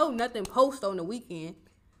 because y'all know nothing post on the weekend.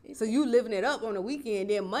 So you living it up on the weekend,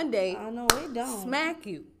 then Monday, I know it don't. smack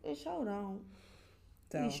you. It sure don't.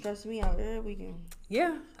 So It stress me out every weekend.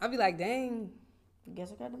 yeah, I be like, dang,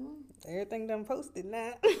 Guess I got the money. everything done posted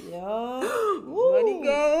now. Yo, Money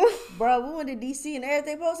go. bro. We went to DC and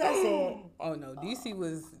everything posted. I said, Oh no, DC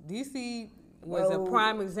was a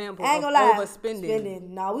prime example I ain't of gonna lie, overspending.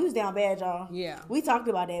 No, we was down bad, y'all. Yeah. We talked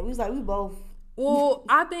about that. We was like, we both. Well,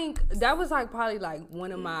 I think that was like probably like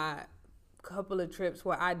one of my couple of trips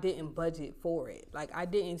where I didn't budget for it. Like I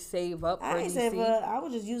didn't save up for I ain't DC. saying, but I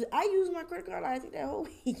was just using. I used my credit card. I think that whole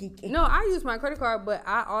week. No, I used my credit card, but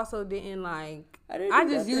I also didn't like. I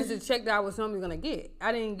just used the check that I was normally gonna get.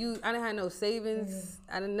 I didn't have no savings.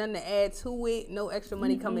 I didn't nothing to add to it. No extra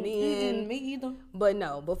money coming in. Me either. But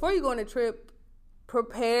no, before you go on a trip,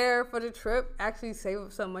 prepare for the trip. Actually save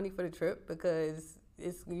up some money for the trip because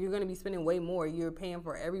you're going to be spending way more. You're paying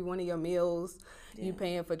for every one of your meals. Yeah. You're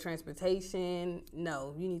paying for transportation.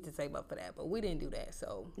 No, you need to save up for that. But we didn't do that.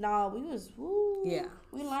 So no, we was yeah.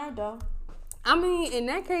 We learned though. I mean, in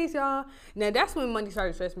that case, y'all. Now that's when money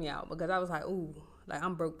started to stress me out because I was like, ooh, like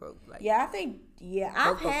I'm broke. Like yeah, I think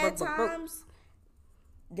I've had times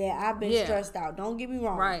that I've been stressed out. Don't get me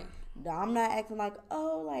wrong. Right. I'm not acting like,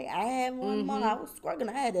 like I had one month I was struggling.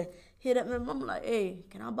 I had to hit up my mom like, hey,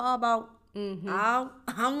 can I borrow about? I'm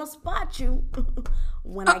gonna spot you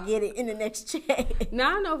when I get it in the next check.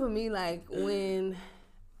 Now I know for me, like when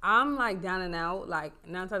I'm like down and out, like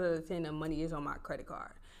 9 times out of 10, the money is on my credit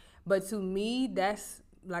card. But to me, that's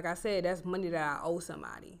like I said, that's money that I owe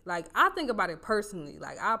somebody. Like, I think about it personally.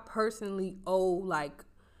 Like, I personally owe, like,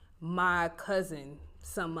 my cousin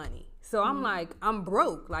some money. So I'm like, I'm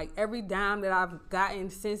broke. Like, every dime that I've gotten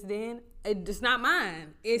since then, it's not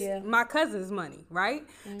mine. It's my cousin's money, right?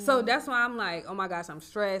 So that's why I'm like, oh my gosh, I'm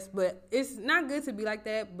stressed. But it's not good to be like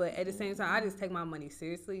that. But at the same time, I just take my money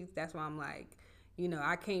seriously. That's why I'm like, you know,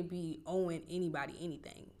 I can't be owing anybody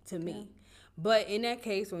anything to me. But in that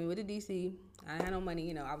case, when we went to DC, I had no money.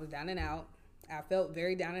 You know, I was down and out. I felt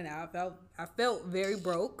very down and out. I felt very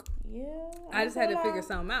broke. Yeah. I just had to figure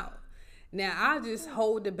something out. Now, I just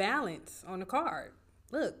hold the balance on the card.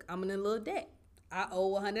 Look, I'm in a little debt. I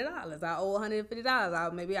owe $100. I owe $150. I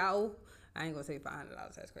ain't going to say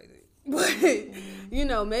 $500. That's crazy. But, you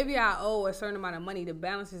know, maybe I owe a certain amount of money. The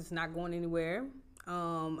balance is not going anywhere.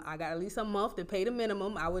 I got at least a month to pay the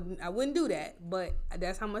minimum. I wouldn't do that, but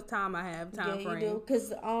that's how much time I have. Time frame. You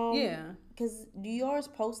do. Cause do yours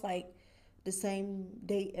post like the same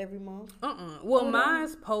date every month? Well,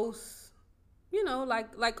 mine's posts, you know,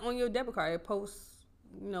 like on your debit card, it posts,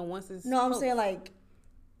 you know, once it's. No, I'm saying like,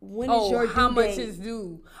 when is your due how much date? Is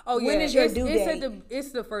due? Oh, when is your due date?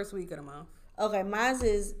 It's the first week of the month. Okay, mine's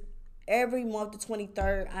is every month, the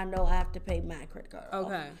 23rd. I know I have to pay my credit card.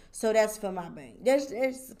 Okay, off. So that's for my bank. That's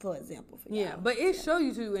for example. For yeah, but it shows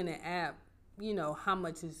you too in the app. You know how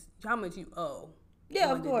much you owe.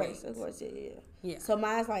 Yeah, of course, yeah. So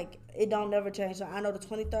mine's like it don't never change. So I know the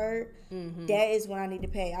 23rd. That is when I need to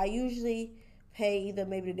pay. I usually pay either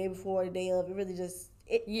maybe the day before or the day of. It really just.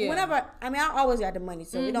 Whenever, I mean, I always got the money,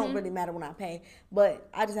 so it don't really matter when I pay. But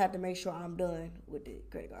I just have to make sure I'm done with the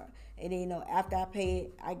credit card. And then, you know, after I pay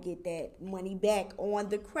it, I get that money back on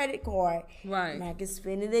the credit card. Right. And I can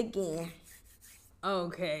spend it again.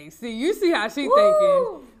 Okay. See, you see how she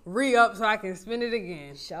thinking. Re-up so I can spend it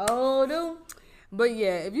again. Sure do. But,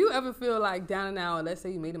 yeah, if you ever feel like down and out, let's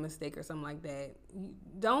say you made a mistake or something like that,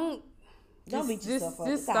 don't beat yourself up.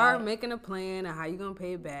 Just start making a plan of how you're going to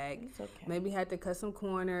pay it back. It's okay. Maybe have to cut some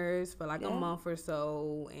corners for like a month or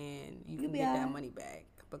so, and you can get that money back.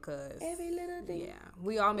 Because every little thing. Yeah,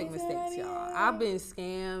 we all make mistakes, y'all. I've been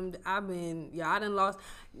scammed. I done lost.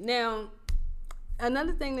 Now,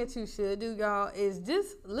 another thing that you should do, y'all, is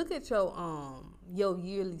just look at your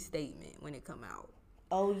yearly statement when it come out.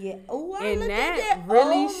 Oh yeah. Oh, and that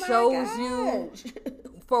really shows you.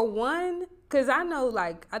 For one, because I know,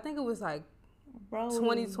 like, I think it was like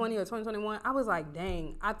 2020 or 2021. I was like,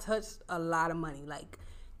 dang, I touched a lot of money. Like,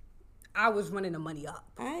 I was running the money up.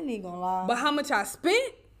 I ain't even gonna lie. But how much I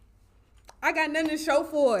spent? I got nothing to show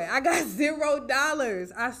for it. I got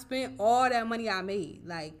 $0. I spent all that money I made.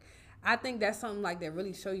 Like, I think that's something like that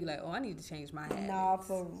really show you like, oh, I need to change my habits. Nah,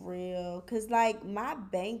 for real. Cause like my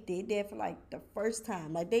bank did that for like the first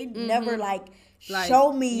time. Like they never like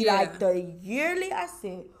show me like the yearly. I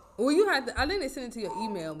said, well, you had to, I think they sent it to your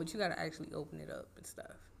email, but you got to actually open it up and stuff.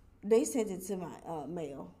 They sent it to my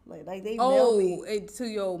mail. Like they mailed me. It to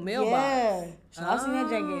your mailbox. Yeah. So I seen that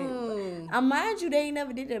jacket. Mind you, they ain't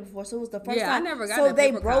never did that before. So it was the first time. I never got so that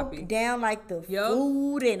they paper broke copy. down like the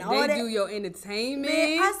food and all that. They do your entertainment.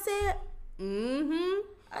 Man,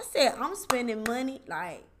 I said, I'm spending money.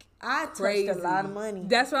 Like, I touched a lot of money.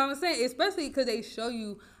 That's what I'm saying. Especially because they show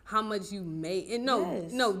you how much you made. And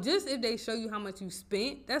no, just if they show you how much you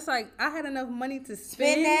spent, that's like, I had enough money to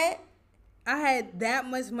spend that. I had that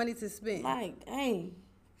much money to spend. Like, dang.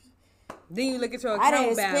 Then you look at your account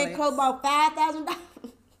balance. I done spent close about $5,000.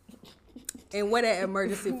 And where that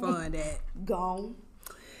emergency fund at? Gone.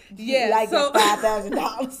 Yeah. Like so,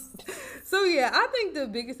 $5,000. So, yeah, I think the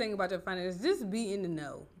biggest thing about your finances is just be in the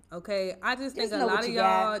know, okay? I just think a lot of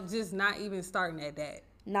y'all just not even starting at that.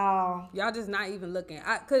 No. Y'all just not even looking.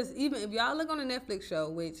 Because even if y'all look on a Netflix show,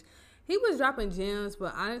 which he was dropping gems,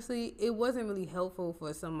 but honestly, it wasn't really helpful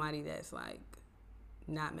for somebody that's like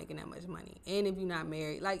not making that much money. And if you're not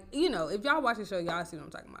married, like, you know, if y'all watch the show, y'all see what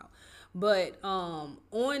I'm talking about. But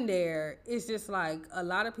on there, it's just like a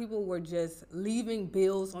lot of people were just leaving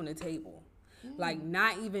bills on the table. Like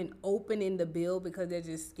not even opening the bill because they're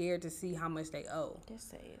just scared to see how much they owe.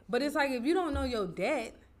 But it's like if you don't know your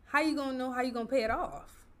debt, how you gonna know how you gonna pay it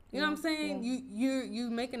off? You know what I'm saying? Yeah. You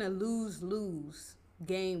making a lose-lose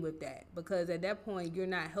game with that, because at that point you're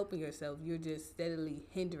not helping yourself, you're just steadily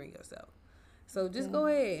hindering yourself. So just go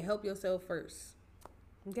ahead and help yourself first.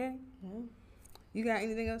 Okay? You got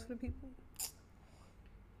anything else for the people?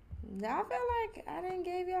 No, I feel like I done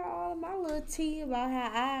gave y'all all of my little tea about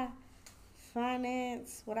how I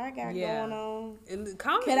finance, what I got going on.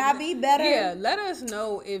 Could I be better? Yeah, let us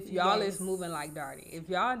know if y'all is moving like Darty. If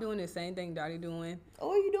y'all doing the same thing Darty doing.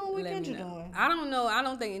 Or you doing what Kendra doing. I don't know. I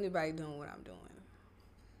don't think anybody doing what I'm doing.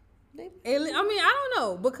 I mean, I don't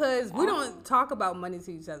know, because we don't talk about money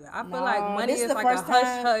to each other. I feel like money is like a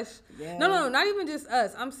hush. Yeah. No, not even just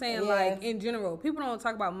us. I'm saying like in general, people don't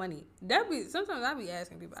talk about money. Sometimes I be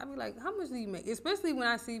asking people. I be like, how much do you make? Especially when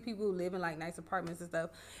I see people live in like nice apartments and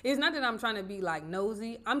stuff. It's not that I'm trying to be like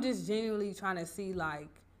nosy. I'm just genuinely trying to see like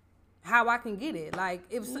how I can get it. Like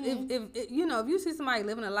if you know, if you see somebody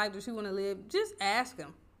living a life that you want to live, just ask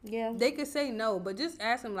them. Yeah. They could say no, but just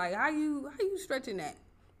ask them like, how you stretching that?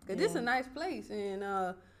 Cause this is a nice place, and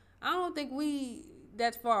I don't think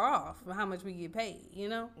that's far off from how much we get paid, you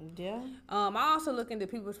know? Yeah. I also look into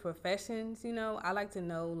people's professions, you know. I like to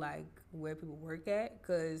know, like, where people work at,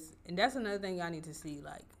 and that's another thing y'all need to see.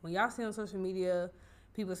 Like, when y'all see on social media,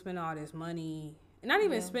 people spend all this money, and not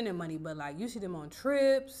even spending money, but, like, you see them on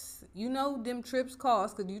trips. You know them trips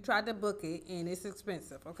cost because you tried to book it, and it's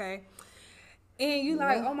expensive, okay? And you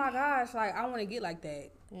like, oh, my gosh, like, I want to get like that.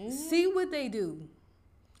 Mm-hmm. See what they do.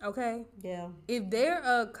 Okay? Yeah. If they're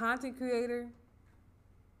a content creator,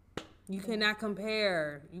 you cannot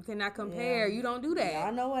compare. You cannot compare. Yeah. You don't do that. I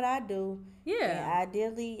know what I do. Yeah. And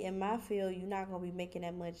ideally, in my field, you're not going to be making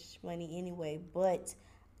that much money anyway. But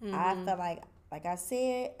I feel like I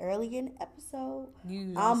said earlier in the episode,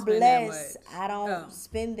 I'm blessed. I don't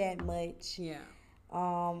spend that much. Yeah.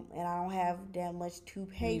 And I don't have that much to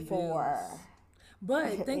pay for.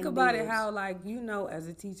 But think about it, how like, you know, as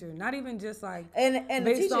a teacher, not even just like and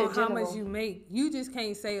based on how much you make, you just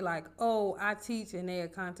can't say like, oh, I teach and they're a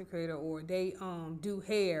content creator, or they do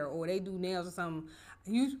hair, or they do nails or something.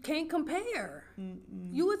 You can't compare. Mm-mm.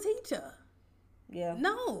 You a teacher. Yeah.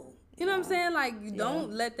 No. You know what I'm saying? Like, you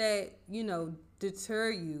don't let that, you know,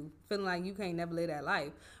 deter you feeling like you can't never live that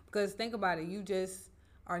life. Because think about it, you just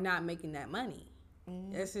are not making that money.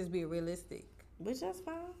 Mm-hmm. Let's just be realistic. Which that's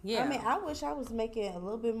fine. Yeah. I mean, I wish I was making a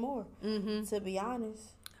little bit more, to be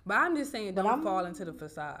honest. But I'm just saying, don't fall into the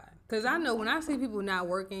facade. Because I know when I see people not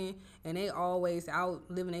working and they always out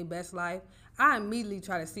living their best life, I immediately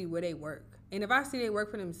try to see where they work. And if I see they work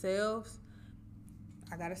for themselves,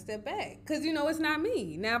 I got to step back. Because, you know, it's not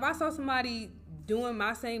me. Now, if I saw somebody doing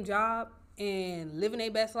my same job and living their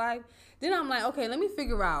best life, then I'm like, okay, let me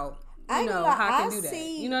figure out, how I can do that.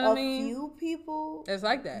 You know what I mean? A few people that's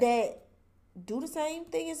like that do the same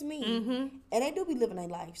thing as me, and they do be living their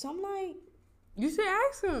life. So I'm like, you should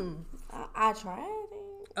ask them. I tried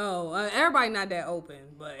it. Oh, everybody not that open,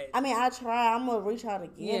 but I mean, I try. I'm gonna reach out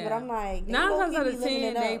again, but I'm like, 9 times out of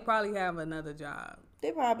 10, they probably have another job.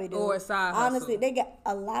 They probably do, or a side hustle. Honestly, they got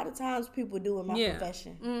a lot of times people do in my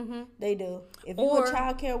profession. Mm-hmm. They do. If you're a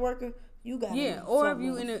child care worker, you got or if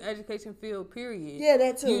you in the education field, period. Yeah,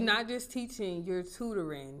 that too. You're not just teaching, you're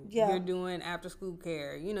tutoring. Yeah. You're doing after school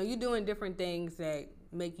care. You know, you're doing different things that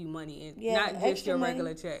make you money, and not just your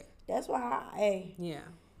regular check. That's why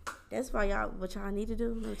that's why what y'all need to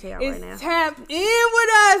do. Let me tell y'all right now. Tap in with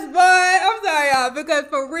us, bud. I'm sorry, y'all, because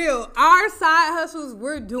for real, our side hustles,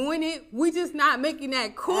 we're doing it. We just not making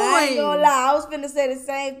that coin. I ain't gonna lie. I was finna say the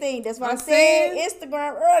same thing. That's why I said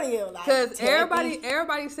Instagram earlier. Because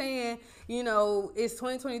everybody's saying, you know, it's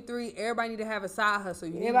 2023. Everybody need to have a side hustle.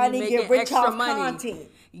 Everybody need to get rich off content.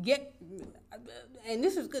 And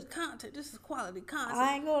this is good content. This is quality content.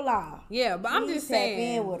 I ain't gonna lie. Yeah, but I'm just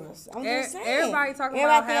saying. In with us. I'm just saying. Everybody talking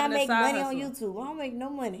about having a side hustle. I make money on YouTube. I don't make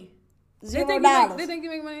no money. $0. They think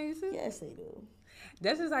you make money on YouTube? Yes, they do.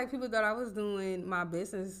 That's just like people thought I was doing my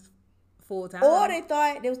business full time. Or they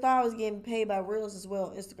thought I was getting paid by Reels as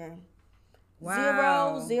well on Instagram.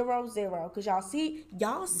 Wow. 0, 0. Because y'all see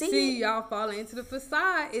y'all falling into the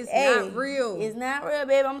facade. It's not real. It's not real,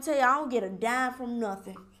 baby. I'm gonna tell you, I don't get a dime from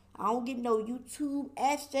nothing. I don't get no YouTube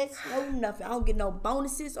assets, no nothing. I don't get no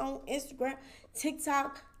bonuses on Instagram,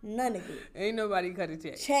 TikTok, none of it. Ain't nobody cut a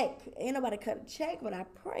check. Ain't nobody cut a check, but I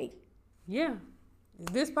pray. Yeah.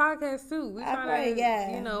 This podcast too. We trying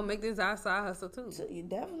to, make this our side hustle too. So you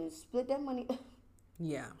definitely split that money.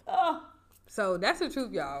 Yeah. So that's the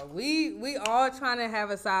truth, y'all. We all trying to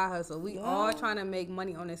have a side hustle. We all trying to make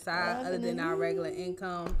money on the side other than our regular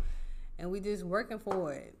income, and we just working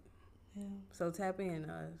for it. Yeah. So tap in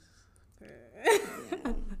us.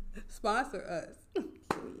 Sponsor us.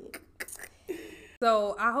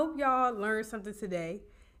 So I hope y'all learned something today.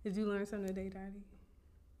 Did you learn something today, Daddy?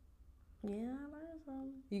 Yeah, I learned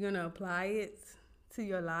something. You gonna apply it to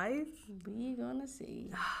your life? We gonna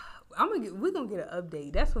see. We're gonna get an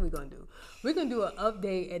update. That's what we're gonna do. We're gonna do an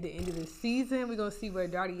update at the end of the season. We're gonna see where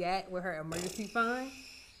Darty at with her emergency fund.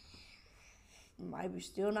 Might be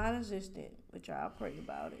still non-existent, but y'all pray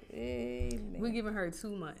about it. Amen. We're giving her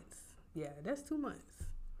 2 months. Yeah, that's 2 months.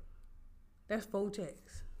 That's 4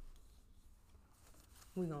 checks.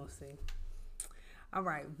 We gonna see. All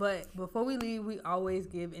right, but before we leave, we always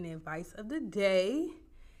give an advice of the day.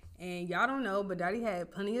 And y'all don't know, but Dottie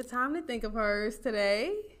had plenty of time to think of hers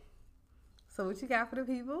today. So what you got for the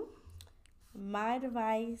people? My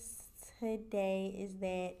advice today is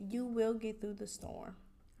that you will get through the storm.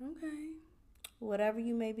 Okay. Whatever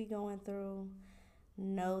you may be going through,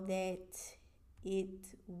 know that it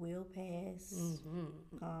will pass.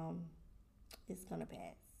 It's gonna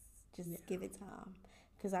pass. Just give it time,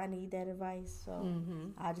 because I need that advice. So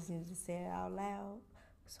I just needed to say it out loud,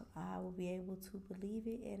 so I will be able to believe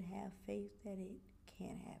it and have faith that it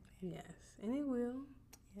can happen. Yes, and it will.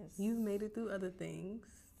 Yes, You've made it through other things.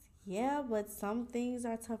 Yeah, but some things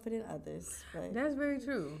are tougher than others. But that's very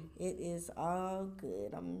true. It is all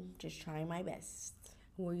good. I'm just trying my best.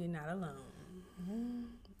 Well, you're not alone.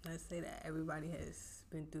 Let's say that everybody has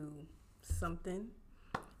been through something,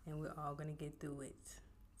 and we're all gonna get through it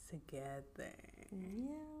together. Yeah,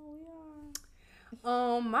 we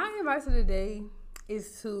are. My advice of the day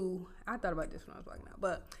is to, I thought about this when I was walking out,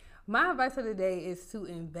 but my advice of the day is to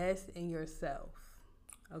invest in yourself.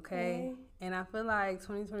 Okay? And I feel like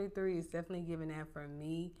 2023 is definitely giving that for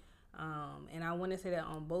me. And I want to say that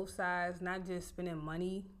on both sides, not just spending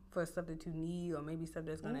money for stuff that you need or maybe stuff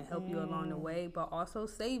that's going to help you along the way, but also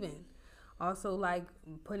saving. Also, like,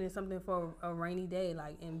 putting something for a rainy day,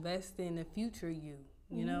 like invest in the future you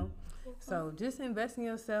know? So just invest in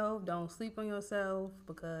yourself. Don't sleep on yourself,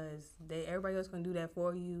 because everybody else going to do that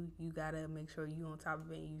for you. You got to make sure you on top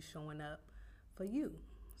of it and you showing up for you.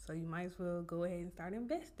 So you might as well go ahead and start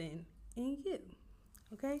investing in you.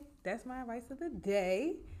 Okay? That's my advice of the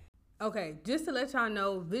day. Okay, just to let y'all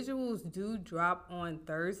know, visuals do drop on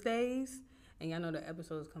Thursdays. And y'all know the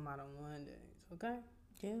episodes come out on Mondays. Okay?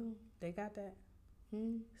 Yeah. They got that?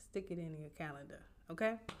 Stick it in your calendar.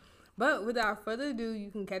 Okay? But without further ado, you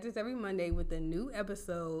can catch us every Monday with a new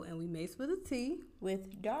episode. And we may spill the tea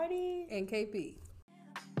with Darty and KP.